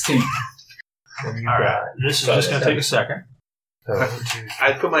 16. All right. This is just going to take a second.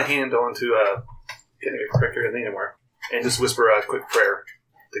 I'd put my hand onto getting a cricket thing anywhere and just whisper a quick prayer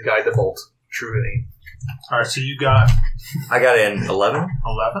to guide the bolt. True name. All right, so you got I got in 11.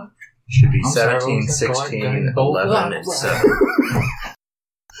 11. Should be I'm sorry, 17, what was that? 16, Go ahead. 11, and 7.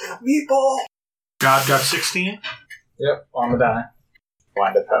 Meatball! God got 16. Yep, on the die.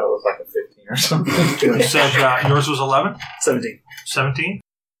 Wind up how it was like a 15 or something. You said yours was 11? 17. 17?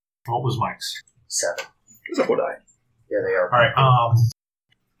 What was Mike's? 7. It was a 4 die. Yeah, they are. All right,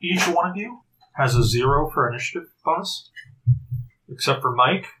 each one of you has a 0 for initiative bonus, except for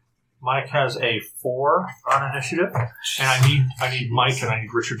Mike. Mike has a 4 on initiative, and I need Mike and I need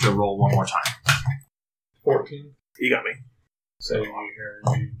Richard to roll one more time. 14. You got me. So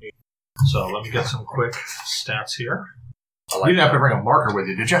So let me get some quick stats here. I You like didn't have to bring a marker with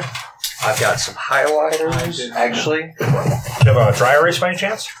you, did you? I've got some highlighters, actually. Do you have a dry erase by any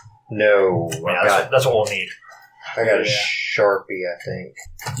chance? No, That's what we'll need. I got a Yeah. Sharpie, I think.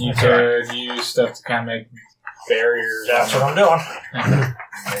 you could use stuff to kind of make barriers. That's what I'm doing.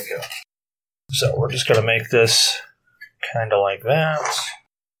 There you go. So we're just going to make this kind of like that.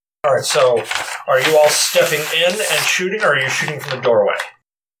 All right, so are you all stepping in and shooting, or are you shooting from the doorway?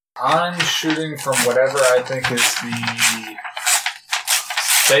 I'm shooting from whatever I think is the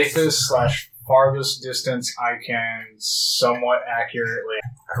safest / farthest distance I can somewhat accurately.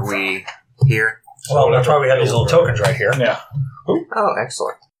 Are we here? Well, that's why we have these little tokens right here. Yeah. Oh,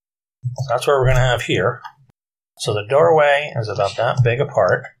 excellent. That's what we're going to have here. So the doorway is about that big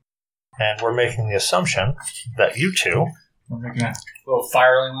apart, and we're making the assumption that you two... We're making a little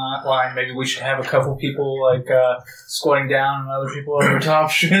firing line. Maybe we should have a couple people like squatting down and other people over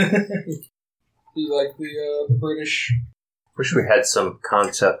top. Be like the British. Wish we had some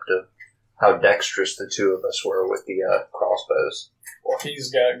concept of how dexterous the two of us were with the crossbows. Well, he's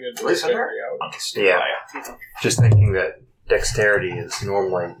got good dexterity. Yeah. Just thinking that dexterity is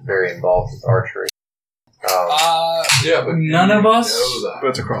normally very involved with archery. Yeah, but None of us know that. But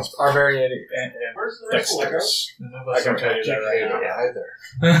it's a crossbow. are very dexterous. None of I us can are tell you that right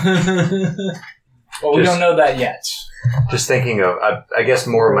educated either. Well, we Just- don't know that yet. Just thinking of, I guess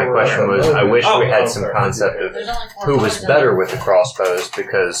more of my question was, I wish we had some concept of who was better with the crossbows,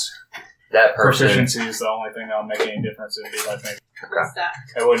 because that person... Proficiency is the only thing that'll make any difference. It'd be like maybe What's that?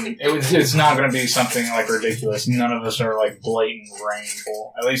 it wouldn't. It's not going to be something like ridiculous. None of us are like blatant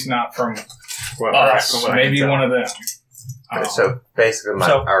rainful. At least not from us. Maybe one of them. Okay, so basically,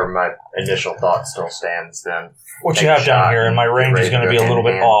 my initial thought still stands then. What Take you a have down shot here, and my and range get is going to ready be to a go little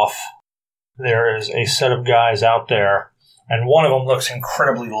bit hand in hand. off. There is a set of guys out there, and one of them looks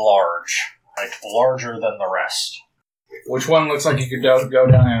incredibly large, like larger than the rest. Which one looks like you could go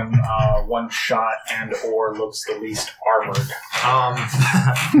down in one shot and or looks the least armored?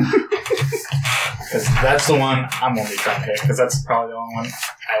 Because that's the one I'm going to be trying to hit. Because that's probably the only one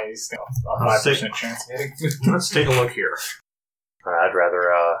I still a 5% chance of hitting. Let's take a look here. I'd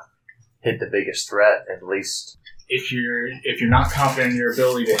rather hit the biggest threat, at least. If you're not confident in your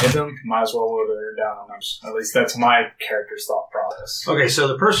ability to hit them, might as well load it down on numbers. At least that's my character's thought process. Okay, so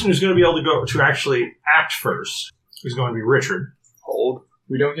the person who's going to be able to go to actually act first is going to be Richard. Hold.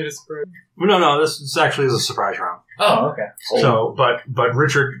 We don't get a spread. No, this actually is a surprise round. Oh, okay. So, but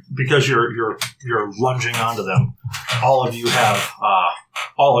Richard, because you're lunging onto them, all of you have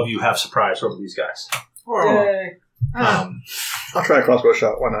surprise over these guys. Yay. I'll try a crossbow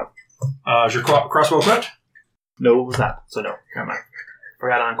shot. Why not? Is your crossbow equipped? No, it was not. So no. Never mind.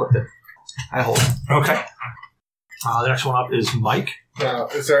 Forgot I unequipped it. I hold. Okay. The next one up is Mike. Now,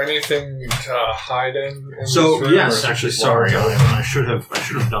 is there anything to hide in this So room, or yes, is it actually, just sorry, locked? I should have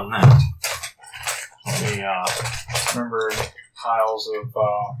done that. Let me, Remember piles of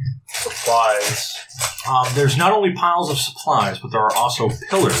supplies. there's not only piles of supplies, but there are also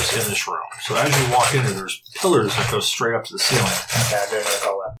pillars in this room. So as you walk in there's pillars that go straight up to the ceiling. Okay, I didn't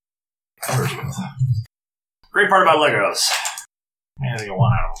recall that. Pillars with. Great part about Legos. Anything you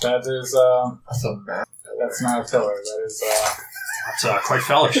want out of them. That is, That's a map. that's not a pillar. That is, That's quite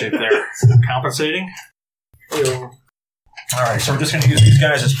phallic shape there. Compensating. ew. All right, so we're just going to use these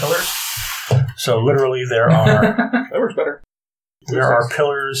guys as pillars. So literally, there are That works better.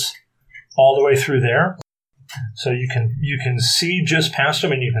 pillars all the way through there. So you can see just past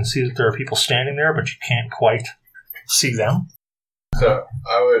them, and you can see that there are people standing there, but you can't quite see them. So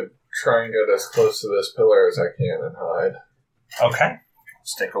I would try and get as close to this pillar as I can and hide. Okay,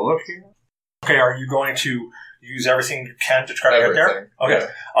 let's take a look here. Okay, are you going to use everything you can to try to get there? Everything. Okay.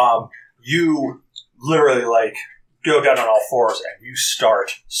 Yeah. You literally go down on all fours and you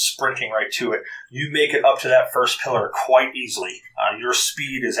start sprinting right to it. You make it up to that first pillar quite easily. Your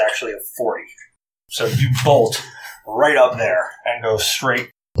speed is actually a 40. So you bolt right up there and go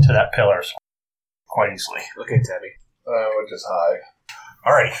straight to that pillar quite easily. Okay, Tabby. We'll just hide.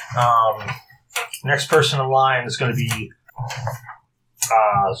 Alrighty. Next person in line is going to be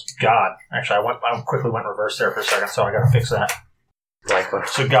God. Actually, I quickly went reverse there for a second, so I got to fix that. Likely.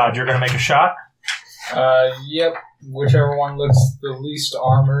 So God, you're going to make a shot? Yep. Whichever one looks the least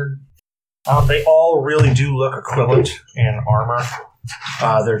armored. They all really do look equivalent in armor.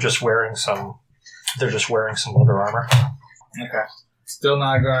 They're just wearing some leather armor. Okay. Still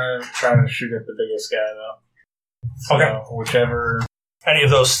not gonna try to shoot at the biggest guy though. Okay. So, whichever. Any of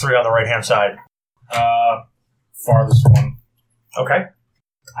those three on the right hand side. Farthest one. Okay.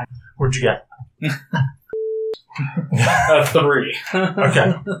 Where'd you get? 3.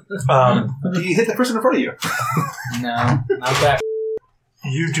 Okay. You hit the person in front of you. No, not that.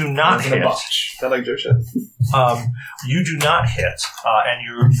 You do not hit. Sound like Joe shit. You do not hit, and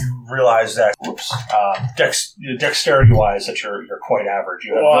you realize that. Whoops. Dexterity-wise, that you're quite average.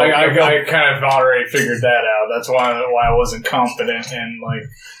 You have Well, I kind of already figured that out. That's why I wasn't confident, and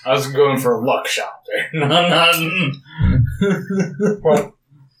I was going for a luck shot there.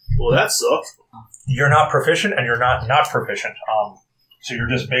 Well, that sucks. You're not proficient, and you're not proficient. So you're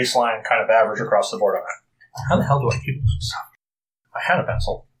just baseline kind of average across the board on that. How the hell do I keep this stuff? I had a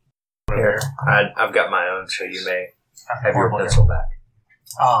pencil. Here, I've got my own, so you may have your Horrible pencil back.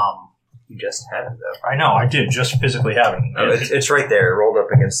 here. You just had it, though. I know, I did just physically have it. No, it's right there, rolled up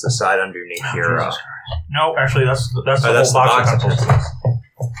against the side underneath your... Jesus Christ. No, actually, that's the that's whole the box of box.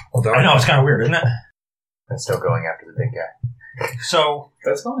 pencils. I know, it's kind of weird, isn't it? I'm still going after the big guy. So,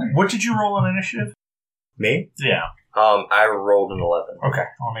 That's fine. what did you roll on initiative? Me? Yeah. I rolled an 11. Okay,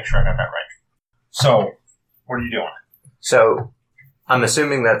 I want to make sure I got that right. So, what are you doing? So, I'm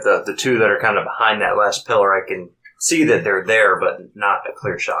assuming that the two that are kind of behind that last pillar, I can see that they're there, but not a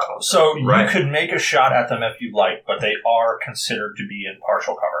clear shot on them. So, Right. you could make a shot at them if you'd like, but they are considered to be in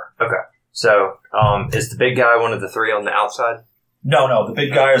partial cover. Okay. So, is the big guy one of the three on the outside? No, the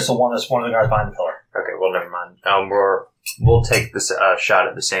big guy is the one that's one of the guys behind the pillar. Okay, well, never mind. We'll take this shot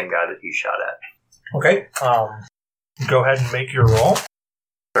at the same guy that he shot at. Okay, go ahead and make your roll.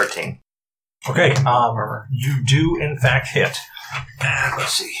 13. Okay, you do in fact hit. And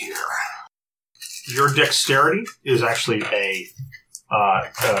let's see here. Your dexterity is actually a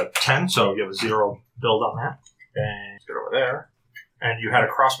 10, so you have a 0 build on that. And let's get over there. And you had a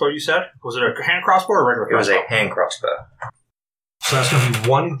crossbow, you said? Was it a hand crossbow or a regular It was crossbow? a hand crossbow. So that's going to be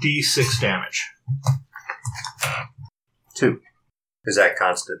 1d6 damage. 2. Is that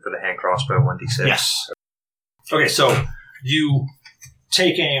constant for the hand crossbow, 1d6? Yes. Okay, so you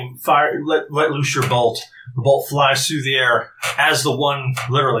take aim, fire, let loose your bolt. The bolt flies through the air as the one,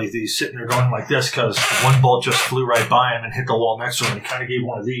 literally, he's sitting there going like this because one bolt just flew right by him and hit the wall next to him, and he kind of gave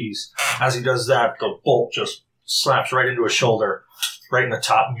one of these. As he does that, the bolt just slaps right into his shoulder, right in the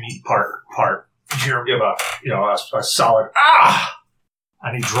top meat part. You hear him give a solid ah,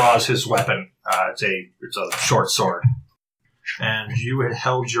 and he draws his weapon. It's a short sword, and you had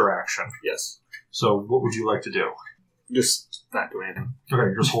held your action. Yes. So, what would you like to do? Just not doing anything. Okay,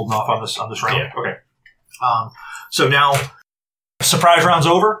 you're just holding off on this round. Yeah. Okay. So now, surprise round's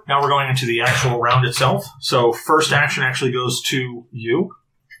over. Now we're going into the actual round itself. So first action actually goes to you.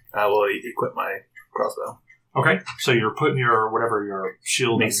 I will equip my crossbow. Okay. So you're putting your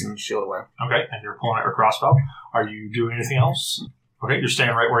shield. Mason shield away. Okay, and you're pulling out your crossbow. Are you doing anything else? Okay, you're staying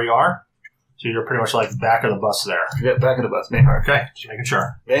right where you are. So you're pretty much like back of the bus there. Yeah, back of the bus. Vanguard. Okay, just making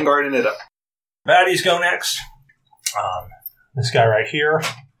sure. Vanguarding it up. Baddies go next. This guy right here.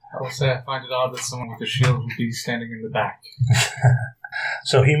 I will say I find it odd that someone with a shield would be standing in the back.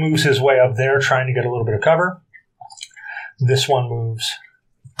 So he moves his way up there, trying to get a little bit of cover. This one moves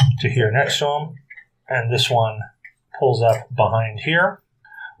to here next to him, and this one pulls up behind here,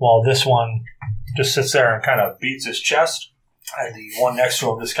 while this one just sits there and kind of beats his chest, and the one next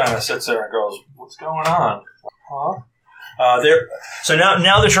to him just kind of sits there and goes, "What's going on?" Huh? So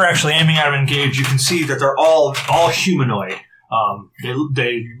now that you're actually aiming at them engaged, you can see that they're all humanoid.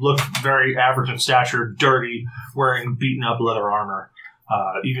 They look very average in stature, dirty, wearing beaten up leather armor.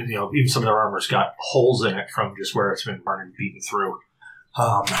 Even some of their armor's got holes in it from just where it's been burned and beaten through.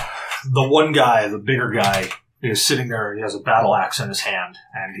 The one guy, the bigger guy, is sitting there. He has a battle axe in his hand,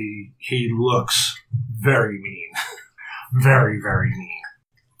 and he looks very mean, very, very mean.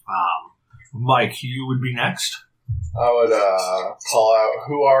 Mike, you would be next. I would call out,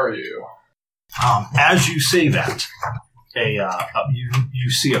 "Who are you?" As you say that, you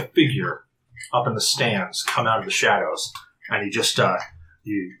see a figure up in the stands come out of the shadows, and he just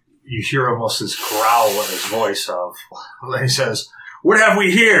you hear almost this growl in his voice of. He says, "What have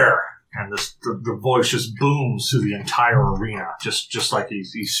we here?" And the voice just booms through the entire arena, just like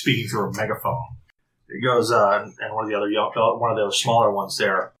he's speaking through a megaphone. It goes, and one of the other smaller ones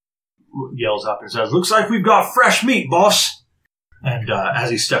there yells up and says, "Looks like we've got fresh meat, boss." And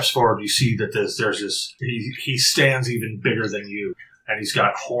as he steps forward, you see that there's this. He stands even bigger than you, and he's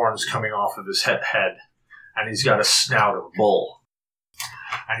got horns coming off of his head, and he's got a snout of bull.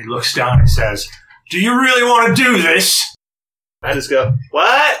 And he looks down and says, "Do you really want to do this?" I just go,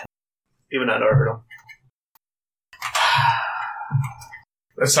 "What?" Even though I never heard him.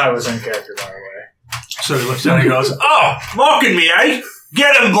 That's how I was in character, by the way. So he looks down and he goes, "Oh, mocking me, eh?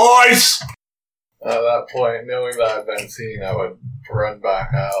 Get him, boys!" At that point, knowing that I've been seen, I would run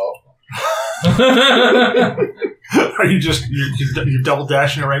back out. Are you just you double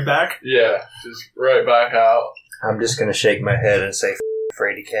dashing it right back? Yeah, just right back out. I'm just going to shake my head and say,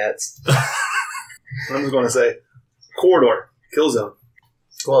 "Fraidy cats." I'm just going to say, corridor, kill zone.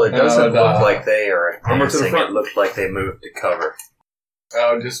 Well, it doesn't No, look like they are Armor to the advancing. front. It looked like they moved to cover.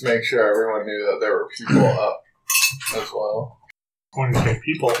 I would just make sure everyone knew that there were people up as well. When you say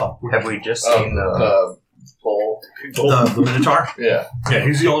people up, Have we just seen The bull. the Minotaur? Yeah. Yeah,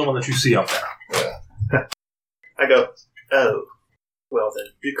 he's the only one that you see up there. Yeah. I go, oh, well then.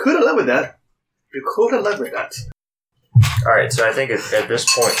 You could have led with that. All right, so I think at this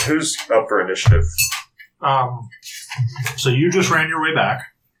point, who's up for initiative? So you just ran your way back.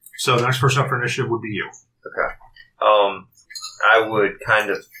 So the next person up for initiative would be you. Okay. I would kind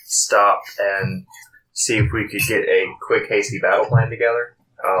of stop and see if we could get a quick, hasty battle plan together.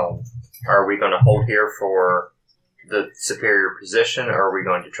 Are we going to hold here for the superior position, or are we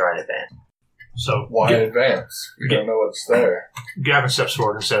going to try and advance? So Why advance? We don't know what's there. Gavin steps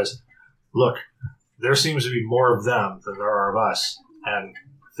forward and says, "Look, there seems to be more of them than there are of us. And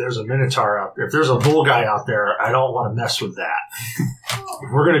if there's a Minotaur out there, if there's a bull guy out there, I don't want to mess with that.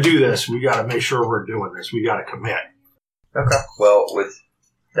 If we're going to do this, we got to make sure we're doing this. We got to commit." Okay. Well, with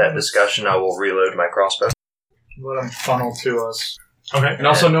that discussion, I will reload my crossbow. Let him funnel to us. Okay. And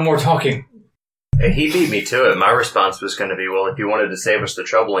also, no more talking. He beat me to it. My response was going to be, well, if you wanted to save us the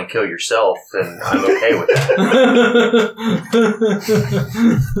trouble and kill yourself, then I'm okay with that.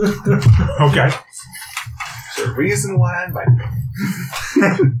 Okay. There's a reason why I invited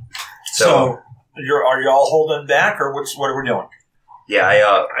you. So are you all holding back, or what are we doing? Yeah, I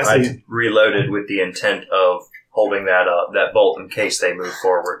I reloaded with the intent of holding that bolt in case they move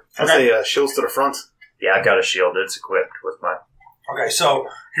forward. I say shields to the front. Yeah, I got a shield. It's equipped with my... Okay, so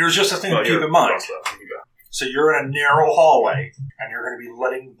here's just a thing to keep you're- in mind. You go. So you're in a narrow hallway, and you're going to be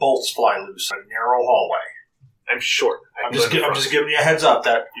letting bolts fly loose in a narrow hallway. I'm short. I'm just giving you a heads up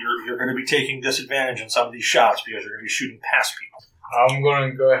that you're going to be taking disadvantage in some of these shots because you're going to be shooting past people. I'm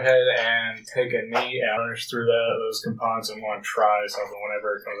going to go ahead and take a knee and finish through those components. I'm going to try something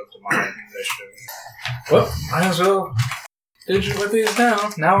whenever it comes up to my initiative. Well, might as well ditch it with these now.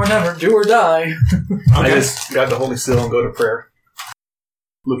 Now or never. Do or die. I just grab the holy seal and go to prayer.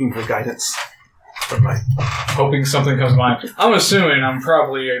 Looking for guidance from my... Hoping something comes to mind. I'm assuming I'm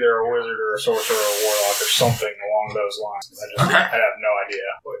probably either a wizard or a sorcerer or a warlock or something along those lines. I have no idea.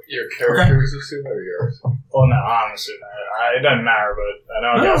 What, your character's assume or yours? Well, no, I'm assuming. It doesn't matter, but I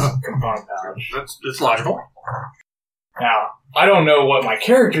know it has component pouch. It's logical. Now, I don't know what my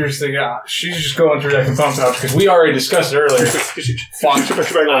character's thinking. She's just going through that component pouch because we already discussed it earlier.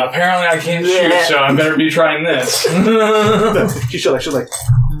 Apparently I can't shoot, so I better be trying this. She's like...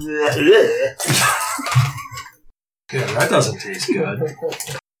 Yeah, that doesn't taste good.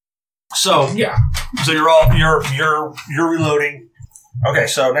 So Yeah. so you're reloading. Okay,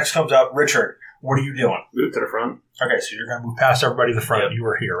 so next comes up Richard. What are you doing? Move to the front. Okay, so you're going to move past everybody to the front. Yep. You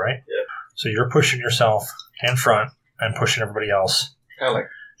were here, right? Yep. So you're pushing yourself in front and pushing everybody else. Kind of like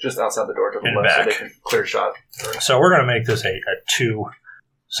just outside the door to the In left back. so they can clear shot. So we're going to make this a 2.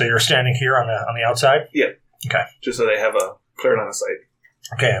 So you're standing here on the outside? Just so they have a clear line of sight.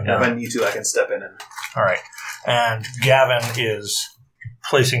 Okay, And if I need to, I can step in and... all right. And Gavin is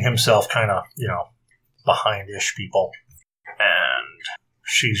placing himself kind of, behind-ish people. And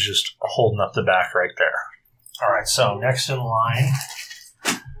she's just holding up the back right there. All right, so next in line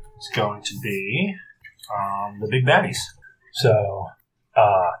is going to be the big baddies. So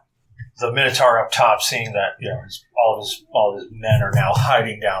the Minotaur up top, seeing that all of his men are now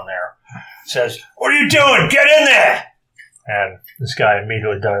hiding down there, says, "What are you doing? Get in there!" And this guy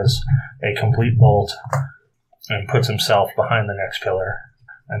immediately does a complete bolt and puts himself behind the next pillar.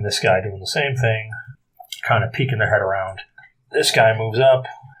 And this guy doing the same thing, kind of peeking their head around. This guy moves up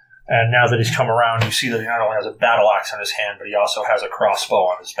And now that he's come around, you see that he not only has a battle axe in his hand, but he also has a crossbow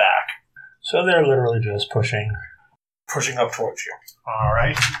on his back. So they're literally just pushing up towards you. All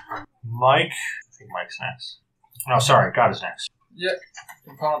right. Mike. I think Mike's next. No, sorry. God is next. Yep.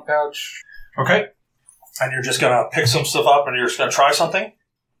 Component pouch. Okay. And you're just going to pick some stuff up and you're just going to try something?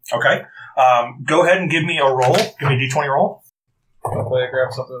 Okay. Go ahead and give me a roll. Give me a d20 roll. Hopefully I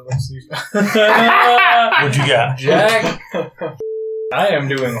grab something that looks useful. What'd you get? Jack. I am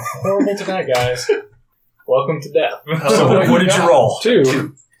doing horrible tonight, guys. Welcome to death. So what did you roll?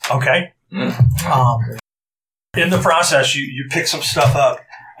 2. Okay. In the process, you pick some stuff up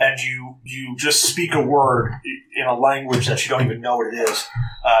and you just speak a word in a language that you don't even know what it is.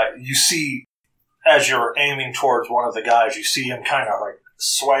 You see, as you're aiming towards one of the guys, you see him kind of like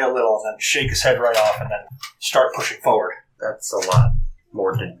sway a little and then shake his head right off and then start pushing forward. That's a lot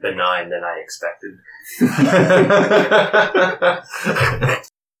more benign than I expected.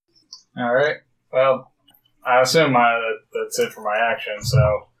 All right. Well, I assume that's it for my action,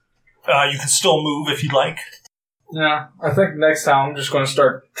 so... You can still move if you'd like. Yeah, I think next time I'm just going to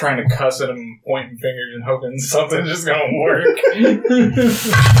start trying to cuss at him, pointing fingers and hoping something's just going to work.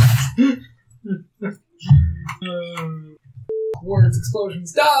 Words,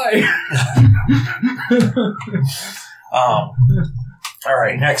 explosions, die! All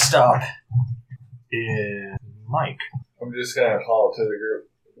right, next up is Mike. I'm just going to call to the group.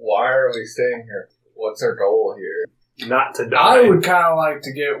 Why are we staying here? What's our goal here? Not to die. I would kind of like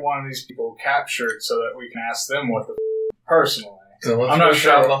to get one of these people captured so that we can ask them what the personally. So let's I'm not go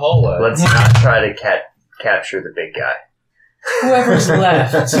sure. down the hallway. Let's not try to capture the big guy. Whoever's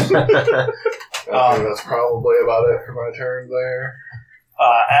left. Okay, that's probably about it for my turn there.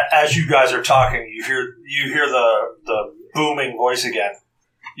 As you guys are talking, you hear the booming voice again.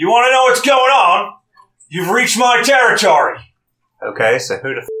 You want to know what's going on? You've reached my territory. Okay, so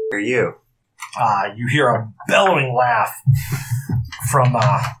who the are you? You hear a bellowing laugh from him.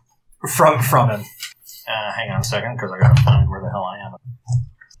 Hang on a second, because I gotta find where the hell I am.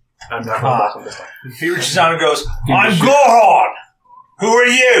 I'm not going back on this time. He reaches down and goes, "I'm Goron. Who are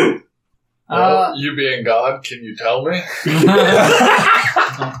you?" Well, you being God, can you tell me?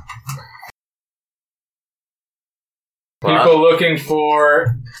 People looking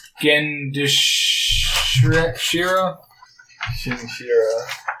for Gendishira? Shinshira.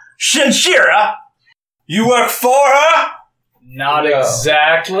 Shinshira? You work for her? Not No.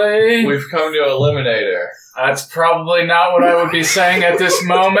 exactly. We've come to eliminate her. That's probably not what I would be saying at this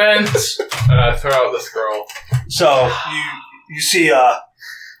moment. And I throw out the scroll. So you see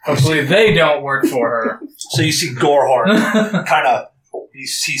Hopefully they don't work for her. so you see Gorhorn kind of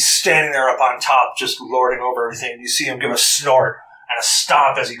he's standing there up on top, just lording over everything. You see him give a snort and a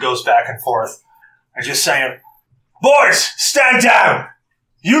stomp as he goes back and forth, and just saying, "Boys, stand down!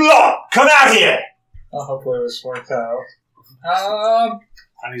 You lot, come out here!" Hopefully this works out.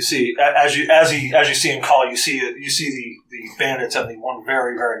 And you see, as you see him call, you see the bandits and the one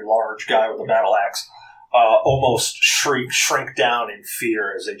very, very large guy with a battle axe almost shrink down in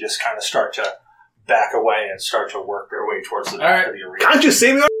fear as they just kind of start to back away and start to work their way towards the back of the arena. Can't you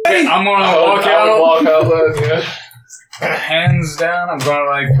see me already? I'm gonna I walk would out, walk out then, yeah. hands down. I'm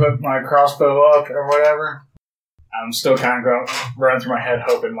gonna put my crossbow up or whatever. I'm still kind of going running through my head,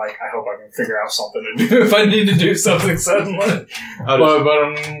 hoping I hope I can figure out something to do if I need to do something suddenly. I'll But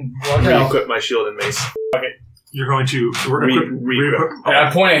just walk out. re-equip my shield and mace. You're going to Re-equip. And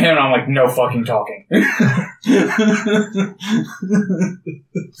I point at him and I'm like, no fucking talking.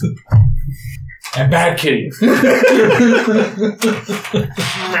 And bad kitty.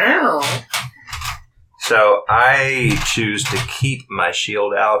 So I choose to keep my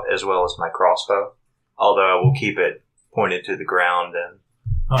shield out as well as my crossbow, although I will keep it pointed to the ground. And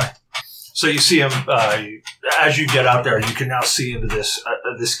So you see him as you get out there. You can now see into this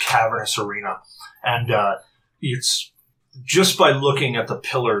cavernous arena, and it's just by looking at the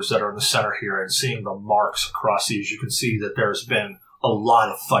pillars that are in the center here and seeing the marks across these. You can see that there's been a lot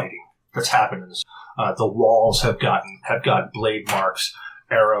of fighting that's happened in this. The walls have got blade marks,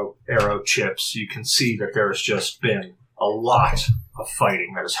 arrow chips. You can see that there has just been a lot of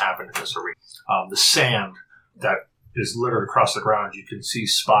fighting that has happened in this arena. The sand that is littered across the ground, you can see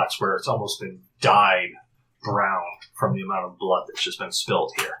spots where it's almost been dyed brown from the amount of blood that's just been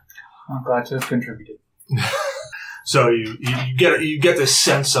spilled here. I'm glad to have contributed. So you get this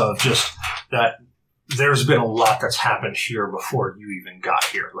sense of just that there's been a lot that's happened here before you even got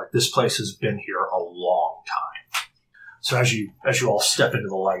here. Like, this place has been here a long time. So as you all step into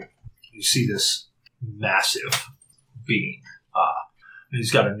the light, you see this massive being.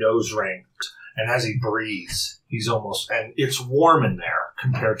 He's got a nose ring, And as he breathes, he's almost, and it's warm in there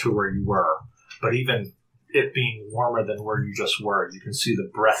compared to where you were. But even it being warmer than where you just were, you can see the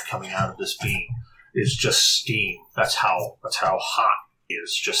breath coming out of this being is just steam. That's how hot he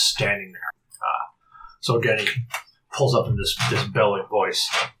is, just standing there. So again, he pulls up in this bellowing voice.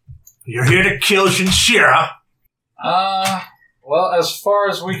 You're here to kill Shinshira? Well, as far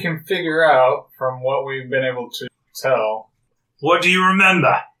as we can figure out from what we've been able to tell. What do you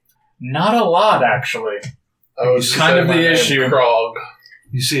remember? Not a lot, actually. It's kind of the issue. Krog.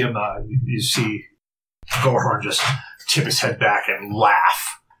 You see him, you see Gorhorn just tip his head back and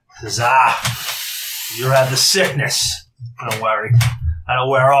laugh. He says, you had the sickness. Don't worry.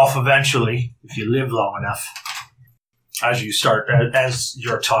 That'll wear off eventually if you live long enough. As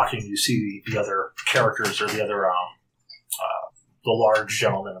you're talking, you see the other characters or the other, the large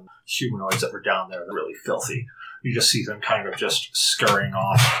gentlemen and humanoids that were down there. They're really filthy. You just see them kind of just scurrying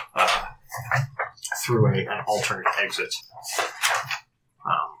off through an alternate exit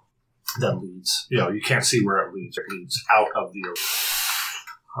that leads. You can't see where it leads. It leads out of the.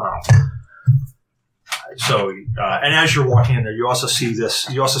 And as you're walking in there, you also see this.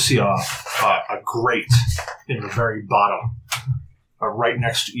 You also see a grate in the very bottom. Right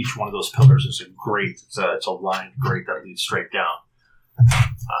next to each one of those pillars is a grate. It's a lined grate that leads straight down.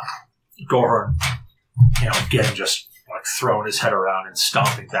 Gorhorn, again, just like throwing his head around and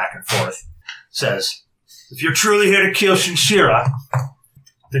stomping back and forth, says, if you're truly here to kill Shinshira,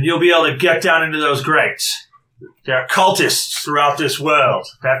 then you'll be able to get down into those grates. There are cultists throughout this world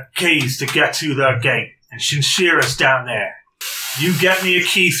that have keys to get to their gate, and Shinshira's down there. You get me a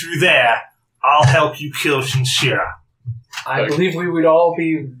key through there, I'll help you kill Shinshira. I believe we would all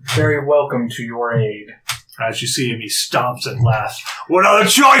be very welcome to your aid. As you see him, he stomps and laughs. What other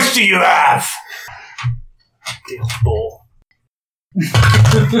choice do you have? Deal bull. It's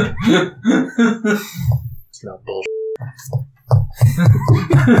not bullshit.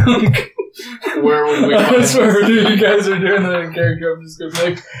 Where would we find That's what we're doing. You guys are doing that in character. I'm just going to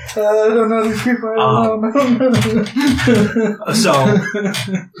make, I don't know these people. I don't know.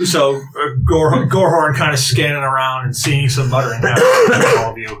 So Gorhorn kind of scanning around and seeing some muttering happening from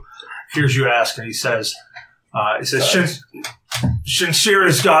all of you. Hears you ask, and he says,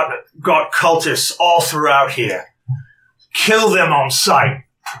 Shinshira's got cultists all throughout here. Kill them on sight.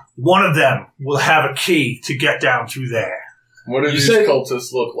 One of them will have a key to get down through there. What do these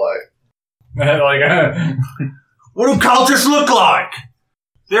cultists look like? What do cultists look like?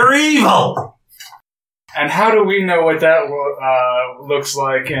 They're evil. And how do we know what that looks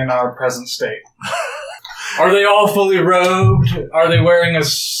like in our present state? Are they all fully robed? Are they wearing a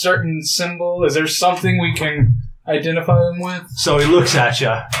certain symbol? Is there something we can identify them with? So he looks at you,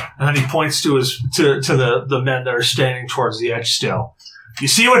 and then he points to the men that are standing towards the edge still. You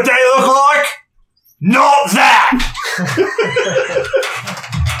see what they look like? Not that!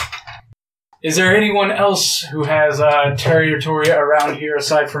 Is there anyone else who has territory around here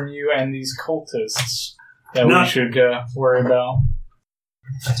aside from you and these cultists that we should worry about?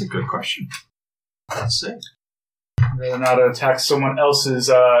 That's a good question. Let's see. Rather not attack someone else's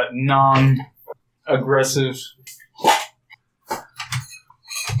non-aggressive.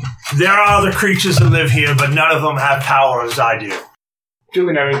 There are other creatures that live here, but none of them have power as I do.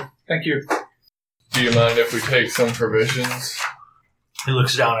 Duly noted. Thank you. Do you mind if we take some provisions? He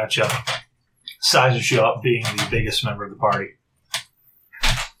looks down at you, sizes you up, being the biggest member of the party.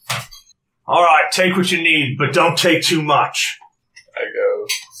 All right, take what you need, but don't take too much. I go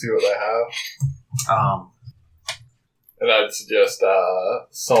see what I have. And I'd suggest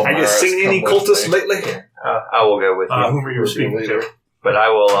Solmaris. Have you seen any cultists lately? I will go with you. Who were you speaking to? But I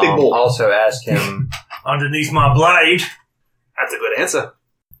will also ask him... Underneath my blade. That's a good answer.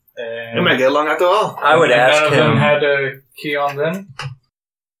 And We might get along after all. I would ask none of him... them had a key on them?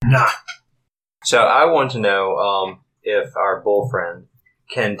 Nah. So I want to know if our bull friend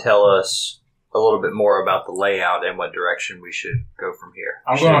can tell us a little bit more about the layout and what direction we should go from here.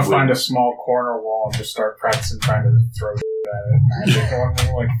 I'm going to find a small corner wall and just start practicing trying to throw at it. Magic or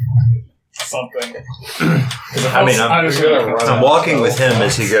like something. I mean, I'm walking with him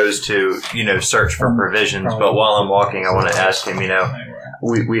as he goes to, search for provisions. But while I'm walking, I want to ask him,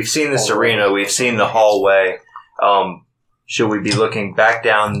 we've seen this arena, we've seen the hallway. Should we be looking back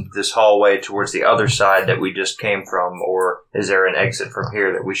down this hallway towards the other side that we just came from, or is there an exit from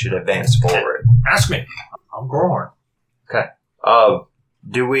here that we should advance forward? Ask me. I'm Gorhorn. Okay.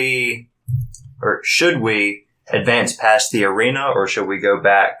 Should we advance past the arena, or should we go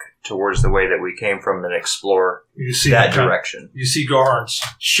back towards the way that we came from and explore You see that direction? You see Gorhorn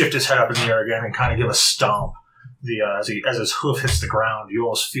shift his head up in the air again and kind of give a stomp. as his hoof hits the ground, you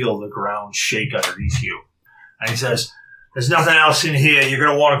almost feel the ground shake underneath you. And he says, "There's nothing else in here. You're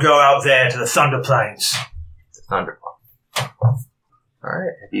going to want to go out there to the Thunder Plains." Thundercloud.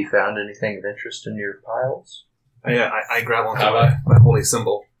 Alright, have you found anything of interest in your piles? I grab onto Have my holy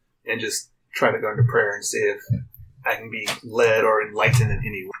symbol and just try to go into prayer and see if I can be led or enlightened in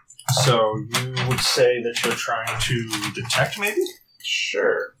any way. So you would say that you're trying to detect, maybe?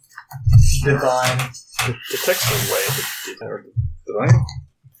 Sure. Divine. Detect some way. Divine?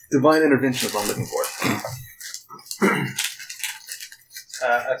 Divine intervention is what I'm looking for.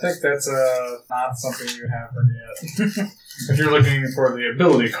 I think that's not something you have yet. If you're looking for the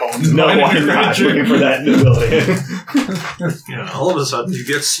ability called Divine Intervention. looking for that ability. All of a sudden you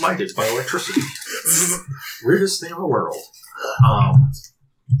get smited by electricity. Weirdest thing in the world.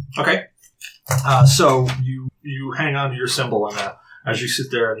 Okay. So you hang on to your symbol, and as you sit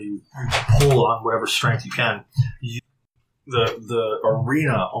there and you pull on whatever strength you can, the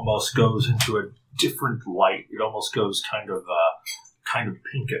arena almost goes into a different light. It almost goes kind of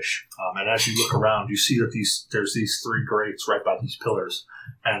pinkish. And as you look around, you see that there's these 3 grates right by these pillars,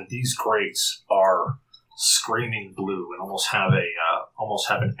 and these grates are screaming blue and almost have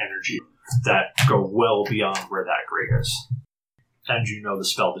an energy that go well beyond where that grate is. And you know the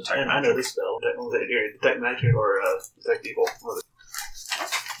spell detect. And I know this spell. Detect magic or detect evil.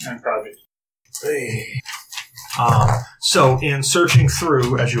 And probably. So in searching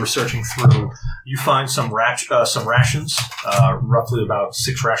through, as you were searching through, you find some rations, roughly about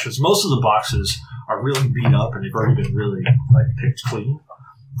 6 rations. Most of the boxes are really beat up and they've already been really picked clean.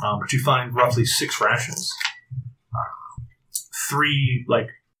 But you find roughly 6 rations, 3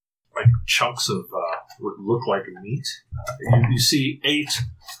 chunks of what look like meat. You see 8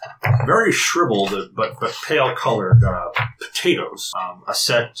 very shriveled but pale colored potatoes. A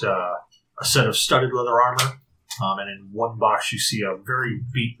set of studded leather armor. And in one box, you see a very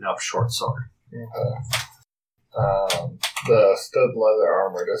beaten up short sword. The stud leather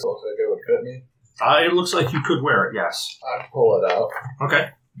armor does look like it would fit me. It looks like you could wear it, yes. I'd pull it out. Okay.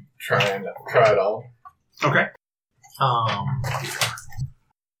 Try it on. Okay.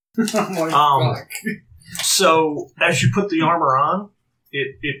 Fuck. So, as you put the armor on,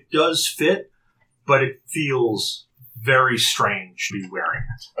 it does fit, but it feels very strange to be wearing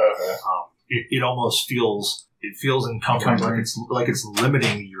it. Okay. It almost feels encumbering, like it's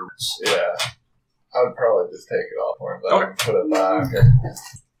limiting your. Yeah. I would probably just take it off for him, Okay. put it back.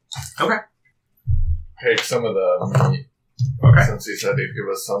 Okay. Take some of the meat. Okay. Since he said he'd give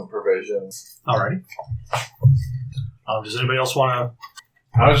us some provisions. Alrighty. Does anybody else want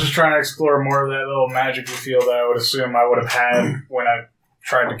I was just trying to explore more of that little magical field that I would assume I would have had when I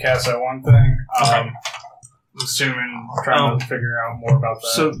tried to cast that one thing. Trying to figure out more about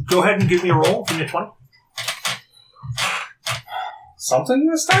that. So go ahead and give me a roll. Give me a 20. Something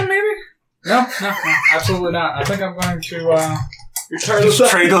this time, maybe? No, absolutely not. I think I'm going to, Just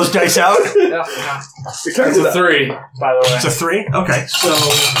trade those dice out. yeah. It's a 3, by the way. It's a 3? Okay. So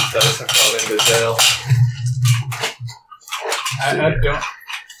Dice have gone into jail. I don't...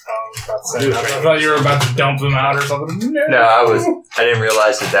 I thought you were about to dump them out or something. No, I didn't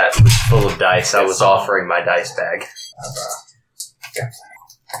realize that was full of dice. I was offering my dice bag.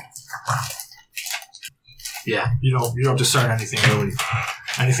 yeah, you don't discern anything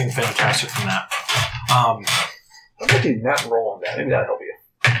fantastic from that. I'm making that roll on that. Maybe that'll help you.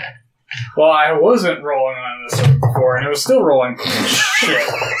 Well, I wasn't rolling on this one before, and it was still rolling. Shit.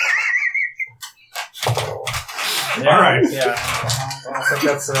 All right. Yeah. I don't think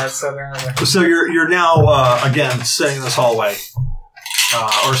that's the right set or anything. So you're now again standing in this hallway,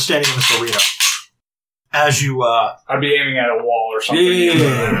 or standing in this arena. As you, I'd be aiming at a wall or something.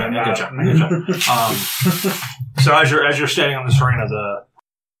 yeah. Good job. So as you're standing on this arena, the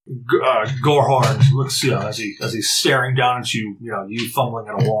Gorehorn looks, as he's staring down at you, you fumbling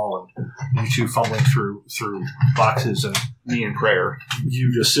at a wall and you two fumbling through boxes and Me in prayer.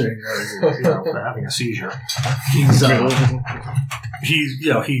 you just sitting there, having a seizure. You can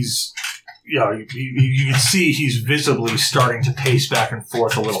see he's visibly starting to pace back and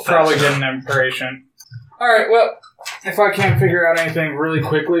forth a little faster. Probably getting impatient. Alright, well, if I can't figure out anything really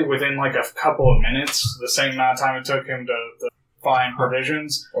quickly within like a couple of minutes, the same amount of time it took him to find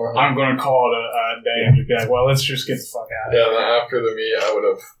provisions, I'm going to call it a day and just be like, well, let's just get the fuck out of here. Yeah, then after the meet, I would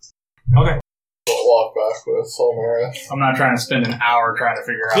have walked back with Solmaris. I'm not trying to spend an hour trying to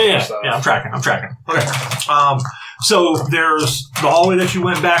figure out this stuff. Yeah, I'm tracking. Okay. So there's the hallway that you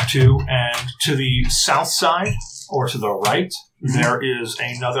went back to, and to the south side, or to the right, there is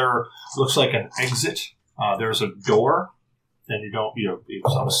another, looks like an exit. There's a door, and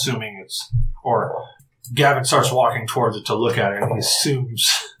I'm assuming Gavin starts walking towards it to look at it, and he assumes...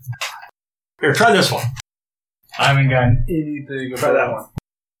 Here, try this one. I haven't gotten anything. Try that one.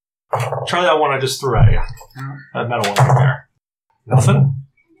 Try that one I just threw at you. That metal one right there. Nothing?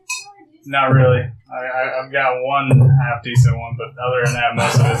 Not really. I've got one half decent one, but other than that,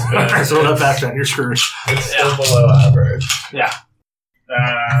 most of it's bad. Throw that back down. You're screwed. It's still below average. Yeah.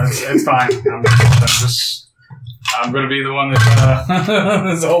 It's fine. I'm going to be the one that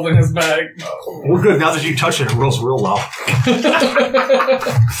that's holding us back. We're good. Now that you touch it, it rolls real low.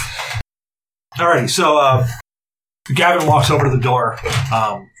 Alrighty, so Gavin walks over to the door.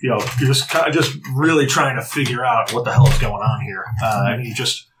 You're just really trying to figure out what the hell is going on here. And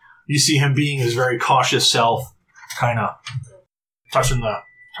you see him being his very cautious self, kind of touching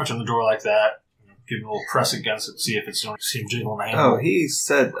the door like that, giving a little press against it, see if it's going to see him jiggle in the handle. Oh, he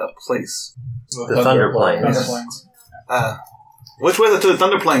said a place. The Thunder Plains. Thunder Plains. Which way to the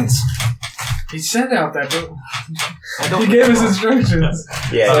Thunder Plains? He said out that, but he gave us instructions.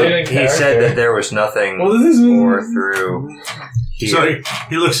 Yeah, he said that there was nothing more through here. So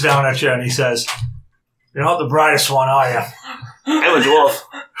he looks down at you and he says, "You're not the brightest one, are you? I'm a dwarf.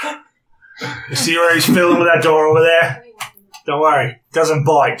 You see where he's fiddling with that door over there? Don't worry, it doesn't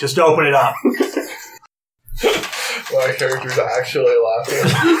bite. Just open it up." My character's actually laughing.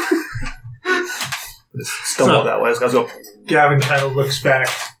 Stumble that way. Let's go. Gavin kind of looks back,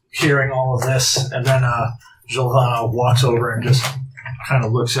 hearing all of this, and then Giovanna walks over and just kind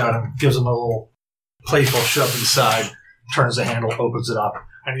of looks at him, gives him a little playful shove to the side, turns the handle, opens it up,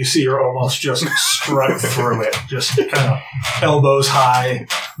 and you see her almost just strut through it, just kind of elbows high,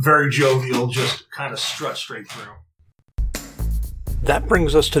 very jovial, just kind of strut straight through. That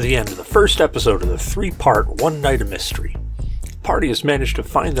brings us to the end of the first episode of the 3-part One Night of Mystery. The party has managed to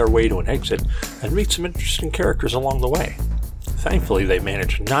find their way to an exit and meet some interesting characters along the way. Thankfully, they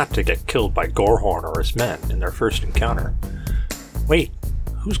managed not to get killed by Gorehorn or his men in their first encounter. Wait,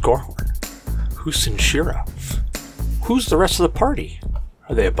 who's Gorehorn? Who's Sinshira? Who's the rest of the party?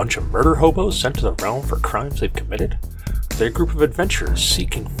 Are they a bunch of murder hobos sent to the realm for crimes they've committed? Are they a group of adventurers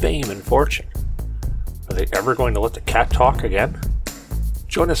seeking fame and fortune? Are they ever going to let the cat talk again?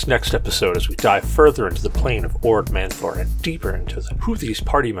 Join us next episode as we dive further into the plane of Ord Manthalor and deeper into who these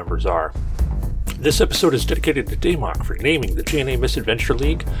party members are. This episode is dedicated to Daymok for naming the GNA Misadventure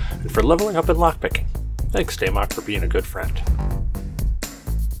League and for leveling up in lockpicking. Thanks, Daymok, for being a good friend.